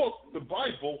this book, the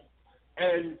Bible,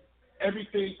 and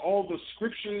everything, all the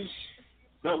scriptures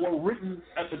that were written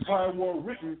at the time were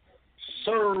written,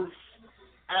 serve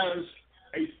as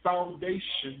a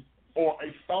foundation or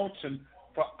a fountain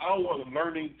for our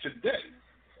learning today,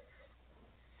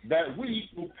 that we,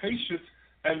 through patience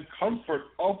and comfort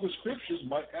of the Scriptures,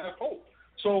 might have hope.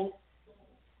 So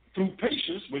through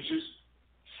patience, which is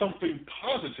something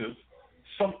positive,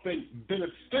 something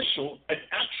beneficial, an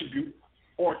attribute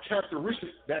or characteristic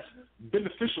that's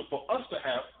beneficial for us to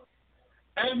have,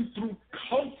 and through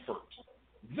comfort.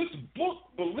 This book,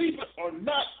 believe it or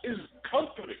not, is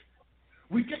comforting.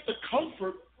 We get the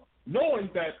comfort knowing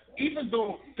that even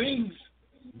though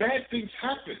bad things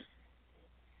happen,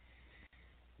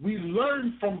 we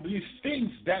learn from these things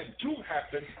that do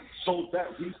happen so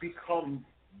that we become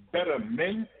better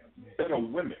men, better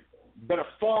women, better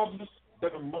fathers,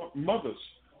 better mothers.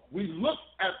 We look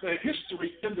at the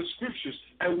history in the Scriptures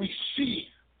and we see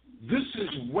this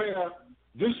is where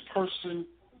this person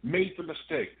made the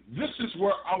mistake. This is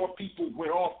where our people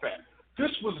went off at.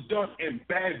 This was done in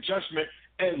bad judgment,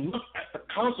 and look at the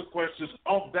consequences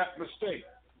of that mistake.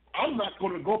 I'm not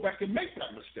going to go back and make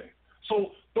that mistake.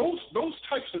 So those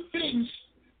types of things,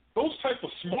 those type of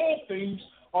small things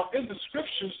are in the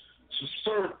Scriptures to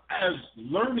serve as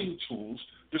learning tools,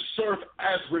 to serve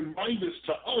as reminders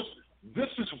to us. This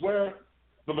is where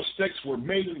the mistakes were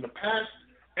made in the past,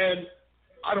 and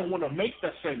I don't want to make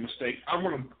that same mistake. I don't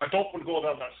want to go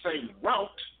down that same route,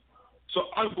 so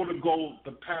I'm going to go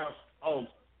the path of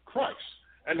Christ.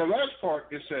 And the last part,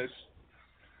 it says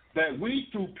that we,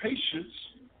 through patience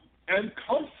and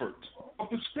comfort of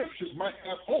the Scriptures, might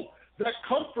have hope. That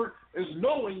comfort is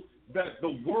knowing that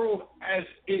the world as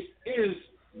it is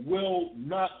will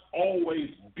not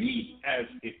always be as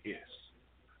it is.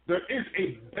 There is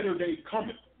a better day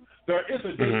coming. There is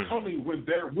a day coming when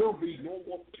there will be no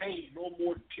more pain, no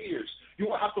more tears. You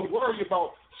won't have to worry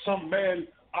about some man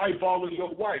eyeballing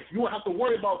your wife. You won't have to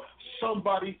worry about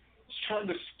somebody trying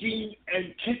to scheme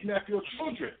and kidnap your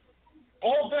children.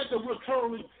 All that we're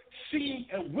currently seeing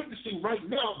and witnessing right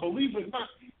now, believe it or not,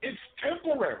 it's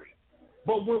temporary.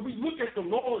 But when we look at the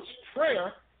Lord's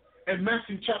Prayer in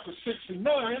Matthew chapter 6 and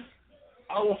 9,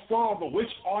 our Father, which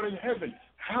art in heaven,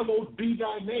 hallowed be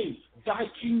thy name. Thy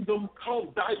kingdom come,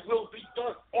 thy will be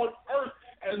done on earth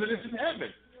as it is in heaven.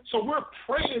 So we're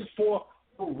praying for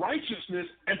the righteousness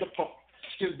and the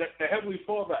perfection that the Heavenly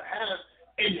Father has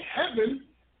in heaven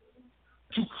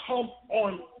to come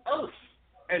on earth.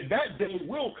 And that day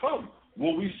will come.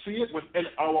 Will we see it within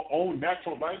our own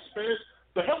natural lifespan?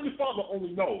 The Heavenly Father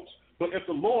only knows. But if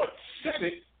the Lord said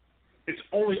it, it's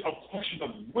only a question of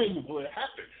when will it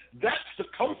happen. That's the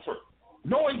comfort,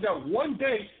 knowing that one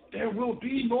day there will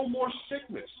be no more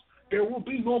sickness. There will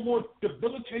be no more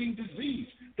debilitating disease.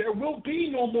 There will be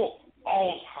no more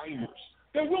Alzheimer's.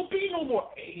 There will be no more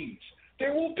AIDS.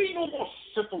 There will be no more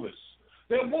syphilis.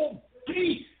 There won't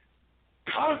be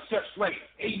concepts like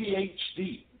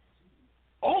ADHD.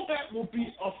 All that will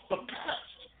be of the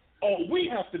past. All we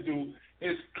have to do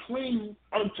is cling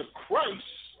unto Christ,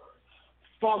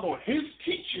 follow his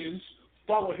teachings,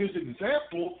 follow his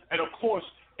example, and of course,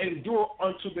 endure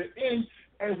unto the end,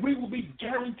 and we will be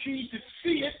guaranteed to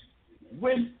see it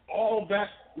when all that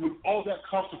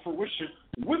comes to fruition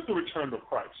with the return of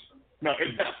Christ. Now,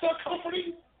 if that's not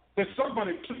comforting, then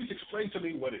somebody please explain to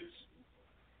me what is.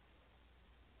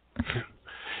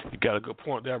 You got a good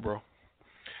point there, bro.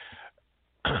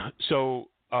 So,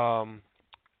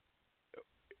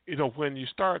 when you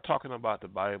start talking about the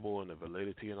Bible and the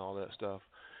validity and all that stuff,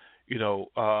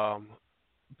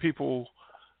 people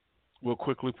will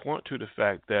quickly point to the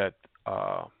fact that,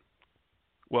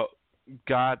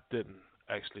 God didn't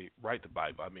actually write the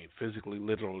Bible. I mean, physically,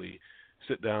 literally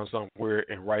sit down somewhere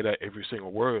and write out every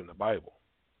single word in the Bible.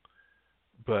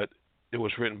 But it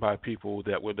was written by people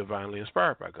that were divinely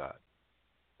inspired by God.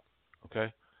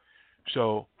 Okay?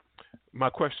 So my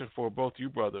question for both you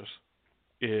brothers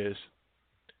is,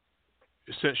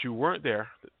 since you weren't there,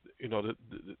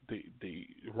 the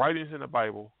writings in the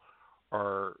Bible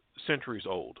are centuries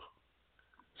old.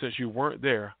 Since you weren't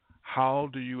there, how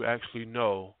do you actually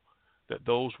know that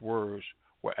those words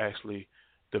were actually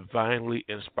divinely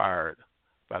inspired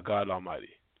by God Almighty?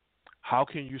 How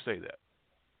can you say that?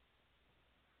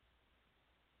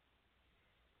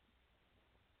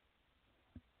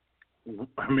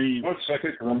 I mean, 1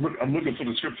 second. I'm looking for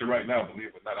the scripture right now. Believe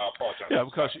it or not, I apologize. Yeah,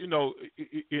 because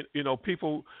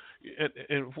people,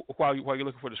 and while you're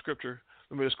looking for the scripture,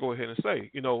 let me just go ahead and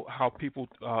say, how people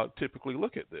typically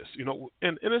look at this.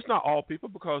 And it's not all people,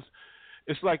 because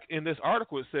it's like in this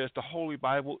article it says the Holy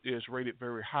Bible is rated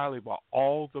very highly by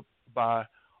all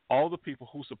the people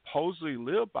who supposedly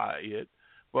live by it,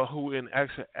 but who in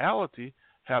actuality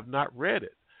have not read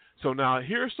it. So now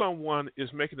here someone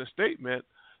is making a statement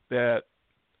that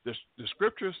the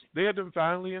scriptures, they are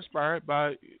divinely inspired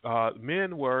by,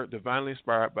 men were divinely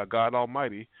inspired by God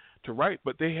Almighty to write,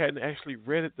 but they hadn't actually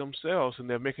read it themselves, and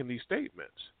they're making these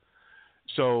statements.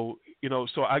 So,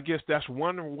 so I guess that's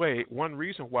one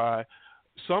reason why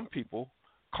some people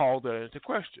call that into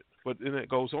question. But then it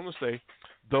goes on to say,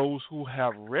 those who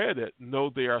have read it know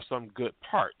there are some good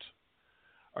parts.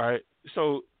 All right.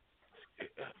 So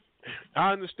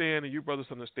I understand, and you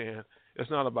brothers understand, it's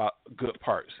not about good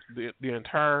parts. The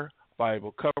entire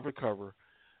Bible, cover to cover,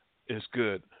 is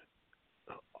good.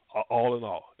 All in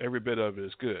all, every bit of it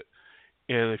is good.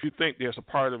 And if you think there's a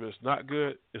part of it that's not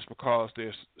good, it's because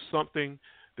there's something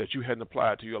that you hadn't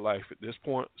applied to your life at this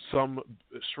point, some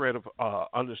shred of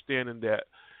understanding that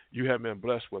you haven't been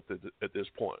blessed with at this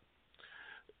point.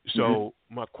 So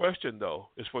my question, though,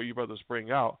 is for you brothers to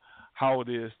bring out how it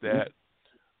is that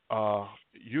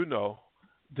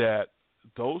that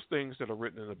those things that are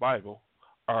written in the Bible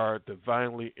are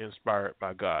divinely inspired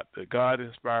by God. That God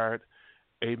inspired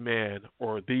a man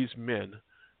or these men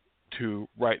to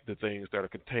write the things that are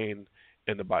contained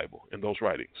in the Bible, in those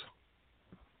writings.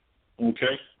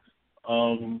 Okay.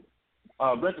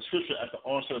 I read the scripture at the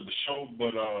onset of the show,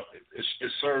 but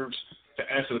it serves to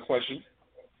answer the question.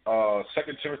 2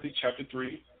 Timothy chapter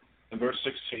 3 and verse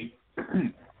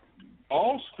 16.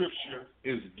 All scripture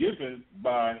is given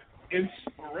by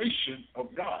inspiration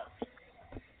of God.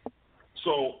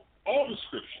 So all the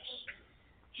scriptures,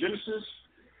 Genesis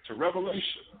to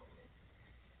Revelation,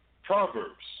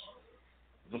 Proverbs,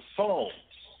 the Psalms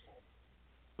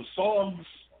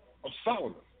of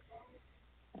Solomon,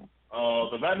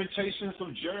 the Lamentations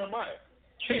of Jeremiah,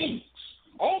 Kings,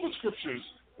 all the scriptures,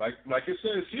 like it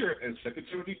says here in 2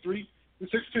 Timothy 3 and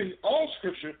 16, all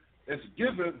scripture is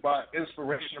given by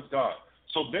inspiration of God.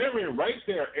 So therein, right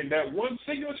there, in that one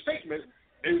singular statement,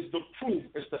 is the proof,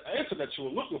 it's the answer that you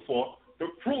were looking for, to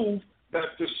prove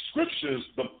that the scriptures,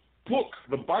 the book,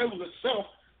 the Bible itself,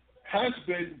 has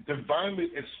been divinely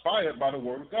inspired by the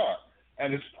Word of God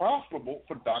and is profitable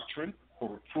for doctrine, for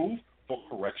reproof, for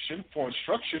correction, for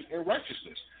instruction in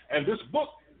righteousness. And this book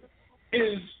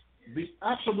is the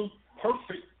absolute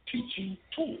perfect teaching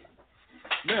tool.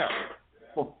 Now,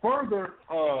 for further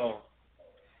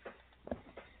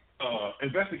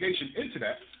investigation into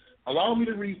that, allow me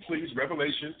to read, please,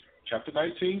 Revelation chapter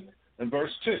 19 and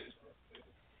verse 10.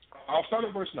 I'll start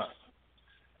at verse 9.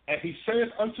 And he saith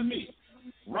unto me,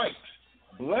 Right,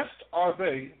 blessed are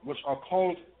they which are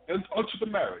called unto the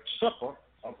marriage supper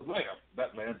of the Lamb,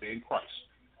 that Lamb being Christ.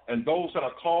 And those that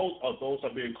are called are those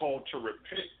that are being called to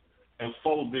repent and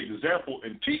follow the example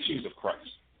and teachings of Christ.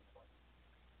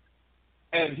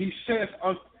 And he saith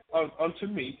unto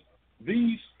me,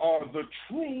 These are the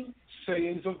true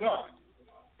sayings of God.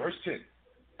 Verse 10.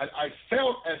 And I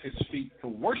fell at his feet to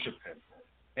worship him.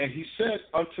 And he said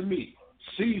unto me,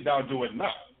 See thou do it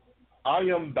not. I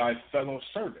am thy fellow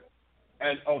servant,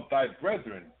 and of thy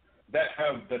brethren that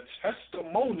have the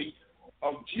testimony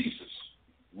of Jesus.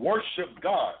 Worship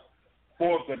God,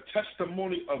 for the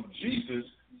testimony of Jesus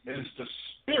is the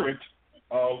spirit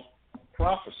of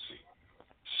prophecy.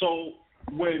 So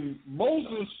when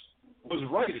Moses was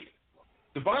writing,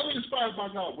 divinely inspired by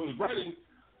God, was writing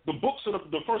the books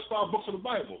of the first 5 books of the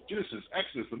Bible, Genesis,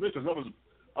 Exodus, Leviticus, Numbers,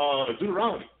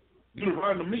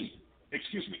 Deuteronomy,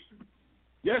 excuse me.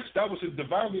 Yes, that was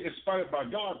divinely inspired by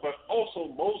God, but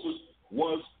also Moses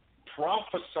was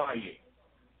prophesying.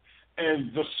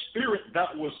 And the spirit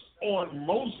that was on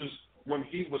Moses when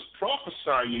he was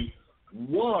prophesying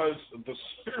was the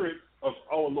spirit of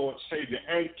our Lord, Savior,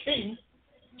 and King,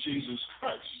 Jesus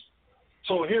Christ.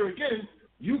 So here again,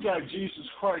 you got Jesus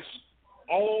Christ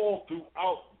all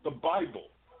throughout the Bible,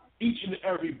 each and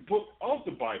every book of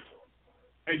the Bible.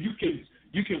 And you can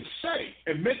say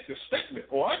and make the statement,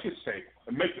 or I can say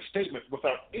and make the statement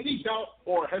without any doubt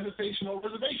or hesitation or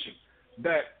reservation,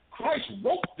 that Christ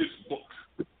wrote this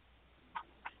book.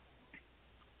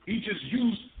 He just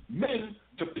used men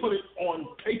to put it on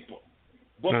paper.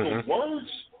 But the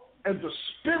words and the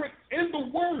spirit in the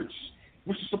words,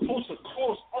 which is supposed to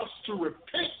cause us to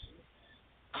repent,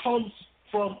 comes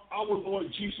from our Lord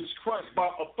Jesus Christ by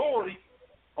authority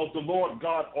of the Lord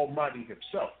God Almighty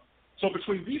himself. So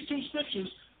between these two scriptures,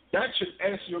 that should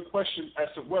answer your question as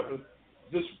to whether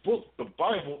this book, the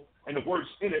Bible, and the words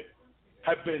in it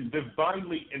have been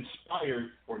divinely inspired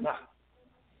or not.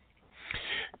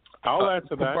 I'll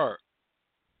answer that. Kabar.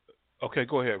 Okay,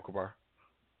 go ahead, Kabar.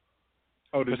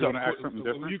 Oh, did you want to ask something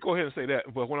different? You go ahead and say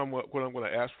that, but what I'm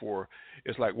going to ask for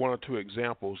is like 1 or 2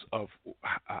 examples of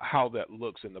how that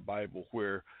looks in the Bible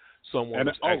where someone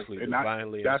is actually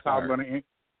divinely inspired.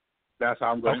 That's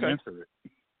how I'm going to answer it.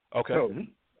 Okay. So,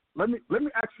 let me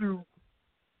ask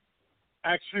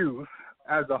you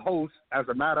as a host, as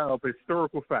a matter of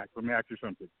historical fact. Let me ask you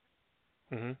something.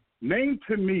 Mm-hmm. Name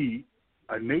to me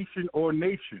a nation or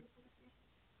nation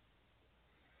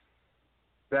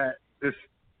that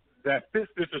fits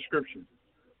this description.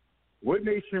 What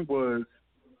nation was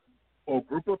or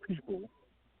group of people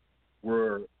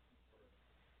were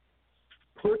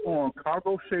put on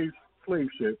cargo slave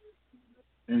ships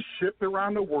and shipped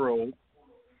around the world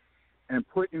and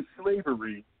put in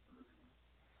slavery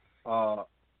throughout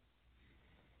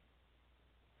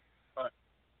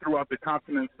the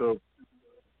continents of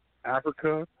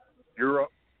Africa,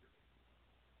 Europe,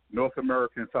 North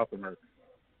America, and South America?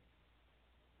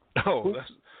 Oh,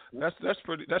 that's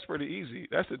pretty easy.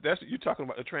 That's you're talking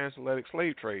about the transatlantic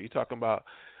slave trade. You're talking about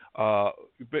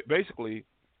basically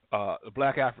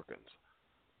black Africans.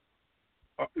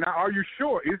 Now, are you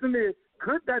sure? Isn't it?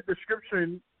 Could that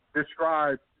description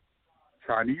describe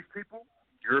Chinese people,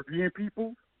 European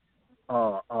people,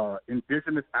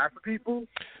 indigenous African people?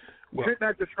 Well, Couldn't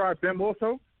that describe them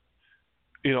also?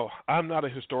 You know, I'm not a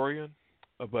historian,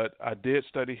 but I did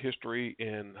study history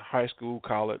in high school,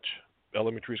 college,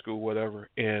 elementary school, whatever,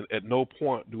 and at no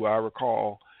point do I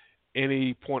recall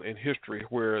any point in history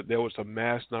where there was a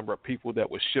mass number of people that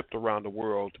was shipped around the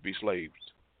world to be slaves,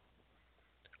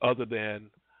 other than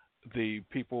the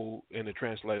people in the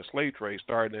transatlantic slave trade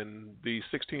started in the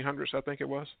 1600s, I think it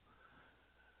was.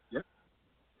 Yep.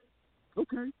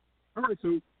 Okay. All right,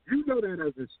 so you know that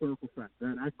as a historical fact.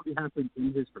 That actually happened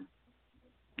in history.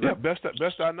 Yeah, best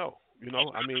I know. You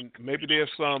know, I mean, maybe there's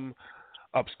some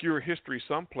obscure history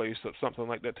someplace of something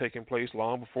like that taking place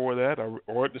long before that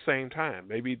or at the same time.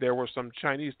 Maybe there were some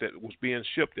Chinese that was being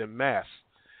shipped in mass.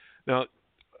 Now,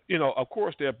 you know, of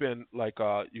course there have been, like,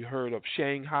 you heard of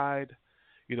Shanghai,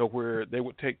 you know, where they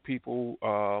would take people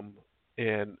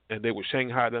and they would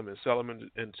Shanghai them and sell them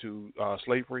into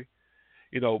slavery.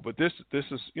 But this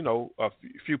is a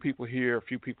few people here, a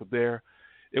few people there.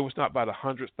 It was not by the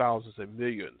hundreds, thousands, and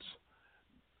millions,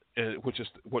 which is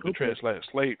what the transatlantic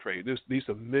slave trade. These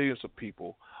are millions of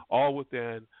people, all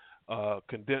within a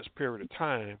condensed period of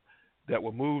time, that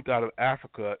were moved out of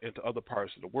Africa into other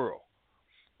parts of the world.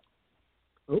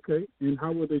 Okay, and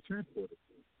how were they transported?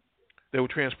 They were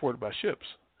transported by ships.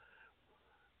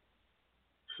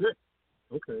 Ships?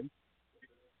 Okay.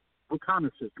 What kind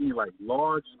of ships? You mean like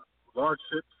large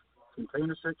ships,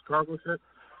 container ships, cargo ships?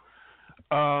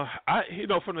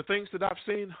 From the things that I've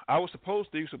seen, I was supposed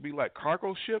these would be like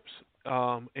cargo ships,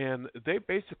 and they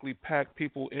basically pack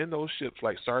people in those ships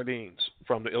like sardines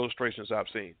from the illustrations I've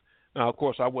seen. Now, of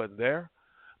course, I wasn't there,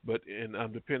 and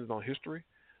I'm dependent on history,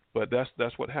 but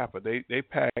that's what happened. They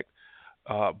packed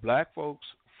black folks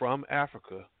from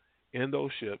Africa in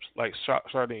those ships like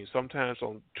sardines, sometimes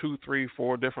on 2, 3,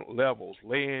 4 different levels,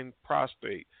 laying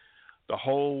prostrate the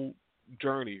whole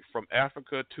journey from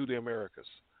Africa to the Americas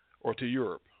or to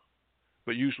Europe,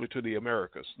 but usually to the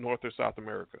Americas, North or South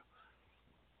America.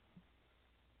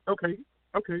 Okay,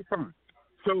 fine.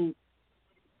 So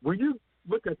when you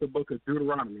look at the book of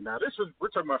Deuteronomy, now we're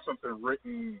talking about something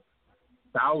written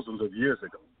thousands of years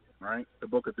ago, right? The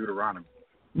book of Deuteronomy.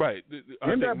 Right.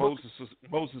 I think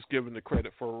Moses given the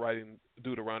credit for writing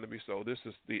Deuteronomy. So this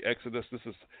is the Exodus. This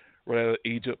is right out of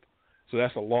Egypt. So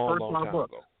that's a long time ago.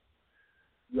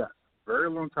 Yes, very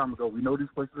long time ago. We know these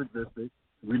places existed.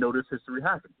 We know this history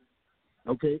happened.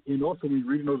 Okay, and also when you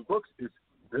read in those books,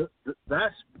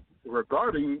 that's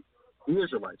regarding the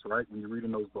Israelites, right? When you're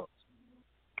reading those books.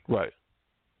 Right.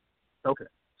 Okay,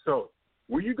 so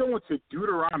when you go into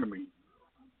Deuteronomy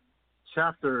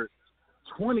chapter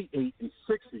 28 and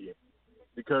 68,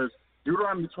 because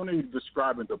Deuteronomy 28 is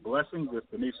describing the blessings if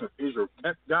the nation of Israel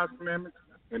kept God's commandments,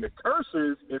 and the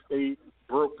curses if they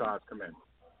broke God's commandments.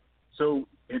 So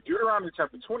in Deuteronomy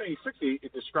chapter 28 and 68,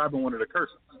 it's describing one of the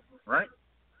curses, right?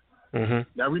 Mm-hmm.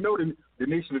 Now we know that the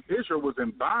nation of Israel was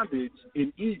in bondage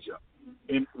in Egypt,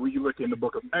 when you look in the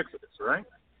book of Exodus, right?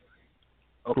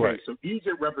 Okay, right. So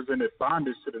Egypt represented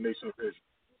bondage to the nation of Israel.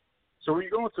 So when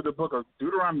you go into the book of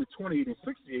Deuteronomy 28 and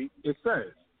 68, it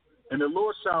says, "And the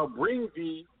Lord shall bring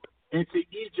thee into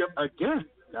Egypt again."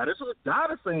 Now this is what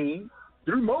God is saying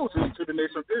through Moses to the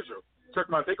nation of Israel. Talking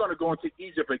about they're going to go into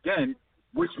Egypt again,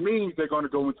 which means they're going to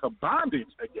go into bondage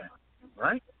again,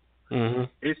 right? Mm-hmm.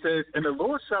 It says, "And the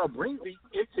Lord shall bring thee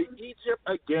into Egypt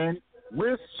again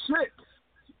with ships."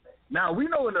 Now we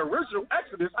know in the original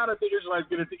Exodus, how did the Israelites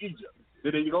get into Egypt?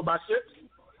 Did they go by ships?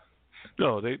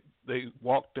 No, they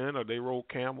walked in or they rode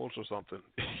camels or something.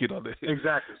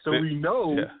 Exactly. So we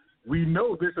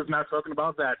know this is not talking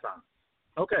about that time.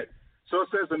 Okay. So it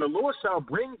says, "And the Lord shall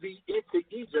bring thee into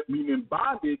Egypt," meaning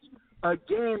bondage,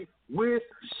 again with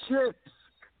ships.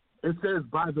 It says,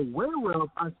 "By the way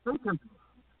whereof I spake unto thee,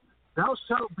 thou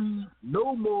shalt be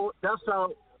no more, thou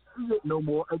shalt see it no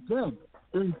more again.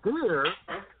 And there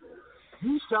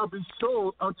ye shall be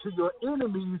sold unto your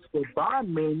enemies for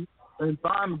bondmen and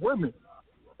bondwomen,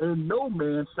 and no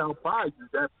man shall buy you."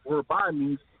 That word "buy"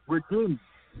 means redeem.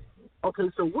 Okay,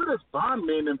 so what does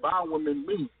bondmen and bondwomen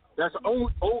mean? That's an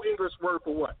old English word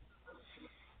for what?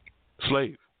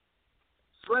 Slave.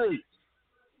 Slaves.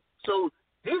 So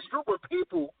this group of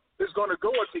people is going to go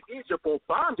into Egypt for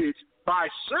bondage by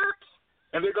ships,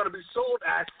 and they're going to be sold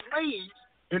as slaves,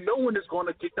 and no one is going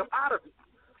to get them out of it.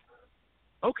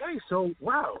 Okay, so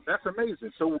wow, that's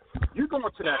amazing. So you go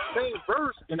into that same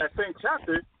verse in that same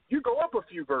chapter, you go up a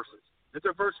few verses. It's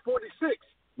at verse 46,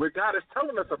 where God is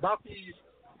telling us about these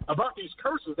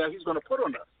curses that He's going to put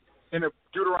on us. In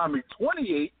Deuteronomy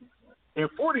 28 and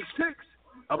 46,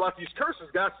 about these curses,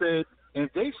 God said, "And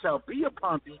they shall be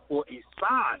upon thee for a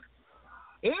sign,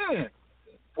 and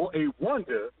for a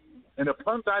wonder, and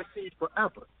upon thy seed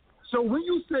forever." So when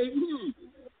you say,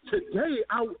 today,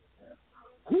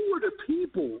 who are the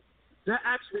people that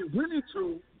actually went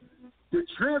into the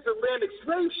transatlantic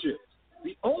slave ships?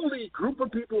 The only group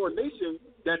of people or nation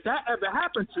that ever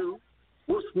happened to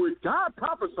was what God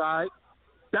prophesied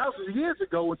thousands of years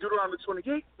ago in Deuteronomy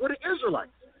 28 were the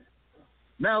Israelites.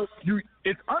 Now,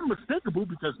 it's unmistakable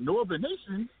because no other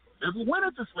nation ever went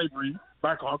into slavery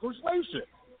by cargo slave ships.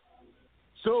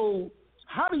 So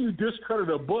how do you discredit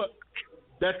a book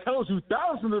that tells you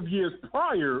thousands of years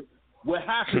prior what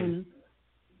happened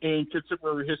in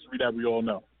contemporary history that we all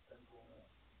know?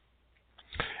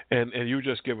 And you're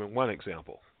just giving one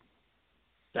example.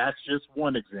 That's just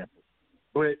one example.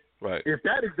 But right. If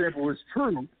that example is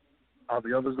true, are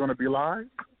the others going to be lies?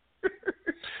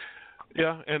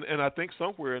 Yeah, and I think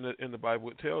somewhere in the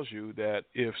Bible it tells you that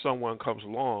if someone comes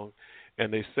along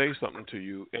and they say something to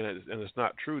you, and it's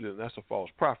not true, then that's a false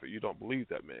prophet. You don't believe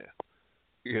that man.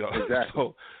 Exactly.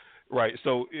 So, right.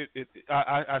 So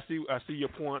I see your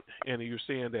point, and you're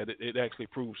saying that it actually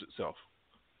proves itself.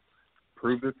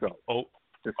 Proves itself.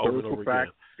 Historical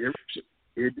fact,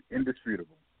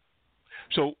 indisputable.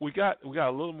 So we got a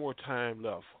little more time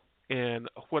left, and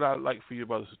what I'd like for you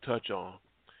brothers to touch on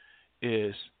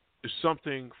is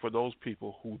something for those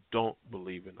people who don't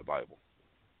believe in the Bible.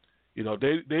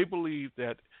 They believe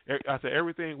that after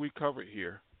everything we covered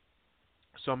here,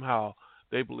 somehow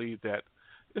they believe that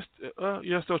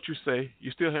yes, what you say,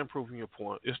 you still haven't proven your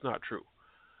point. It's not true.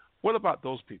 What about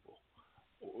those people?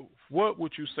 What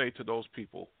would you say to those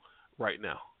people right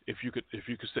now? If you could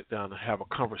sit down and have a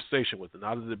conversation with them,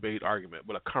 not a debate argument,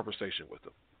 but a conversation with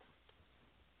them.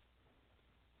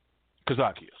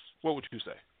 Kazakias, what would you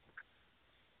say?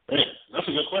 Man, that's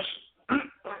a good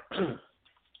question.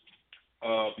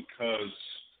 Because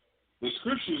the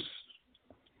scriptures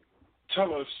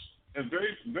tell us, and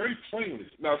very, very plainly.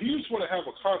 Now, if you just want to have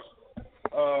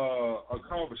a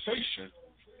conversation,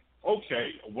 okay.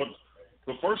 What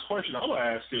the first question I'm gonna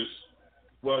ask is,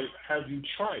 well, have you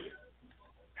tried it?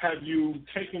 Have you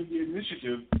taken the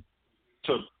initiative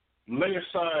to lay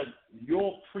aside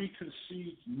your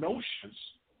preconceived notions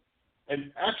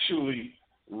and actually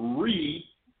read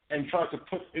and try to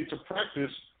put into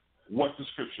practice what the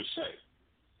scriptures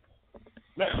say?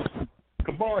 Now,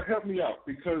 Kabar, help me out,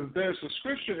 because there's a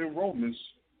scripture in Romans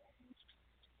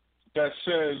that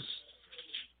says,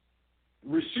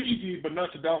 receive ye, but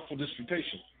not to doubtful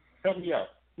disputation. Help me out.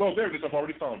 No, there it is. I've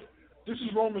already found it. This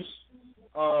is Romans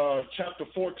chapter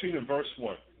 14 and verse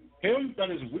 1. Him that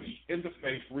is weak in the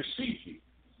faith receive ye,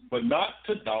 but not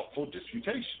to doubtful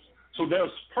disputation. So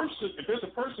if there's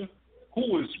a person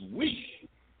who is weak,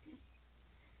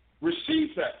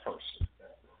 receive that person.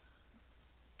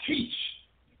 Teach,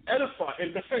 edify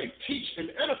in the faith. Teach and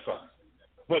edify,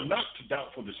 but not to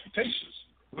doubtful disputations,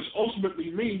 which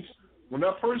ultimately means when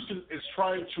that person is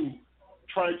trying to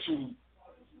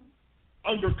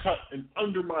undercut and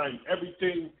undermine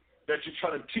everything that you're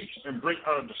trying to teach and bring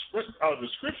out of the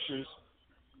scriptures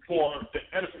for the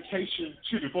edification,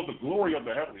 for the glory of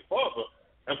the Heavenly Father,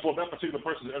 and for that particular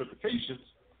person's edification,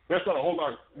 there's not a whole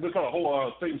lot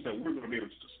of things that we're going to be able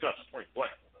to discuss point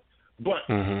blank. But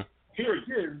here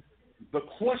again, the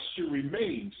question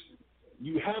remains: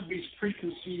 you have these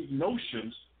preconceived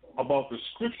notions about the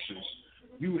scriptures.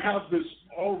 You have this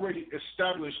already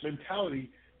established mentality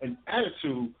and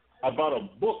attitude about a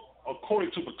book,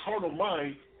 according to the carnal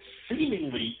mind,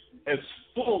 seemingly as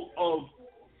full of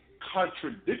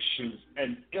contradictions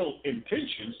and ill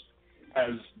intentions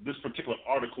as this particular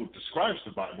article describes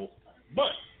the Bible.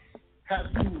 But have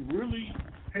you really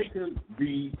taken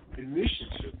the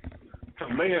initiative to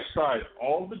lay aside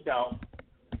all the doubt,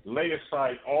 lay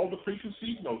aside all the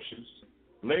preconceived notions,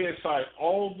 lay aside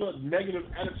all the negative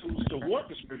attitudes toward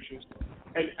the scriptures,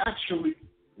 and actually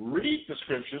read the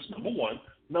scriptures, number one.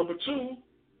 Number two,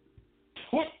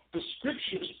 put the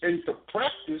scriptures into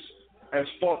practice as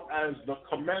far as the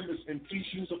commandments and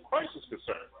teachings of Christ is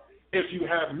concerned. If you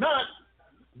have not,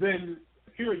 then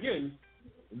here again,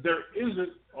 there isn't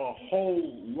a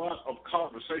whole lot of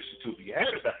conversation to be had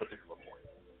at that particular point.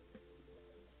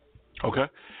 Okay.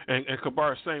 And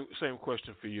Kabar, same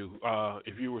question for you.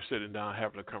 If you were sitting down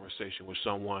having a conversation with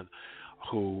someone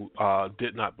who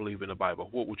did not believe in the Bible,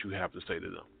 what would you have to say to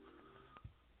them?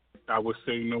 I would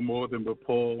say no more than what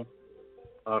Paul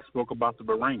spoke about the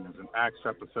Bereans in Acts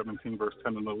chapter 17, verse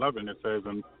 10 and 11. It says,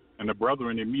 and the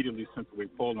brethren immediately sent away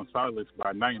Paul and Silas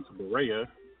by night into Berea,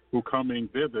 who coming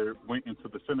thither went into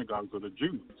the synagogues of the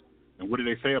Jews. And what did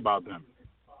they say about them?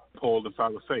 Paul and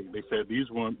Silas say, they said these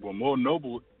were more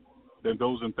noble than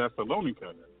those in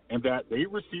Thessalonica, and that they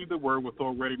received the word with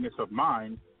all readiness of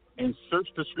mind and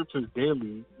searched the scriptures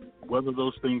daily whether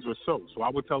those things were so. So I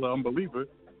would tell an unbeliever,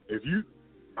 if you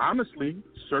honestly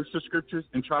search the scriptures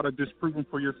and try to disprove them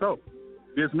for yourself.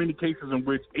 There's many cases in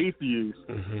which atheists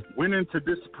went in to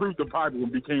disprove the Bible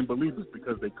and became believers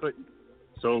because they couldn't.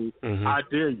 So I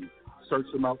dare you, search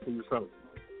them out for yourself.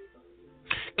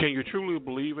 Can you truly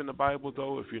believe in the Bible,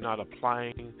 though, if you're not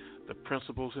applying the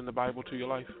principles in the Bible to your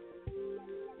life?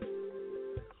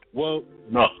 Well,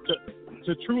 no.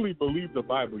 To truly believe the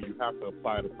Bible, you have to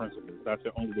apply the principles. That's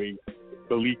the only way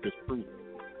belief is proven.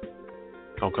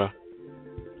 Okay.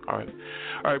 All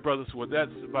right, brothers. Well,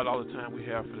 that's about all the time we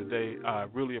have for today. I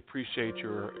really appreciate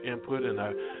your input, and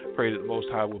I pray that the Most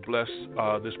High will bless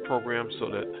this program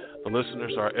so that the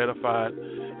listeners are edified.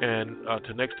 And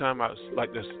to next time, I'd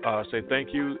like to say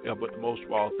thank you, but most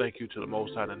of all, thank you to the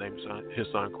Most High in the name of His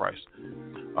Son, Christ.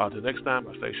 To next time,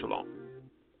 I say shalom.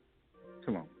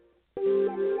 Shalom.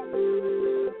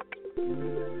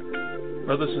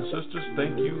 Brothers and sisters,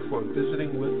 thank you for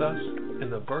visiting with us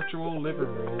in the virtual living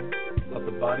room of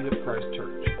the Body of Christ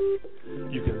Church.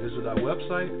 You can visit our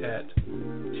website at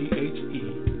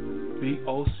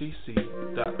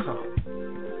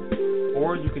thebocc.com,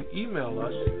 or you can email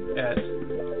us at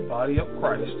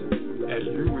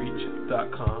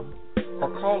bodyofchrist@ureach.com, or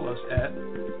call us at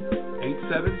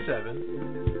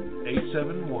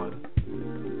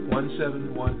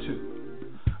 877-871-1712.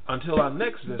 Until our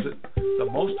next visit, the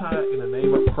Most High, in the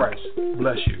name of Christ,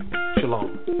 bless you.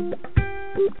 Shalom.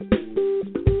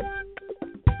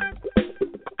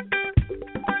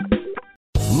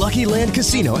 Lucky Land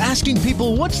Casino, asking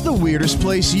people, what's the weirdest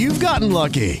place you've gotten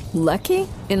lucky? Lucky?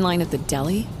 In line at the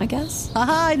deli, I guess?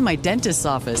 Aha, in my dentist's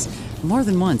office. More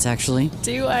than once, actually.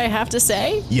 Do I have to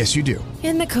say? Yes, you do.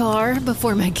 In the car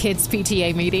before my kids'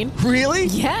 PTA meeting. Really?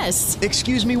 Yes.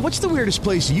 Excuse me, what's the weirdest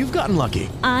place you've gotten lucky?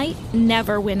 I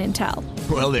never win and tell.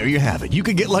 Well, there you have it. You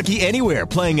can get lucky anywhere,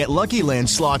 playing at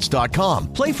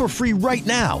LuckyLandSlots.com. Play for free right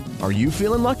now. Are you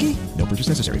feeling lucky? No purchase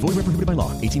necessary. Void where prohibited by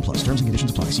law. 18+. Terms and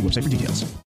conditions apply. See website for details.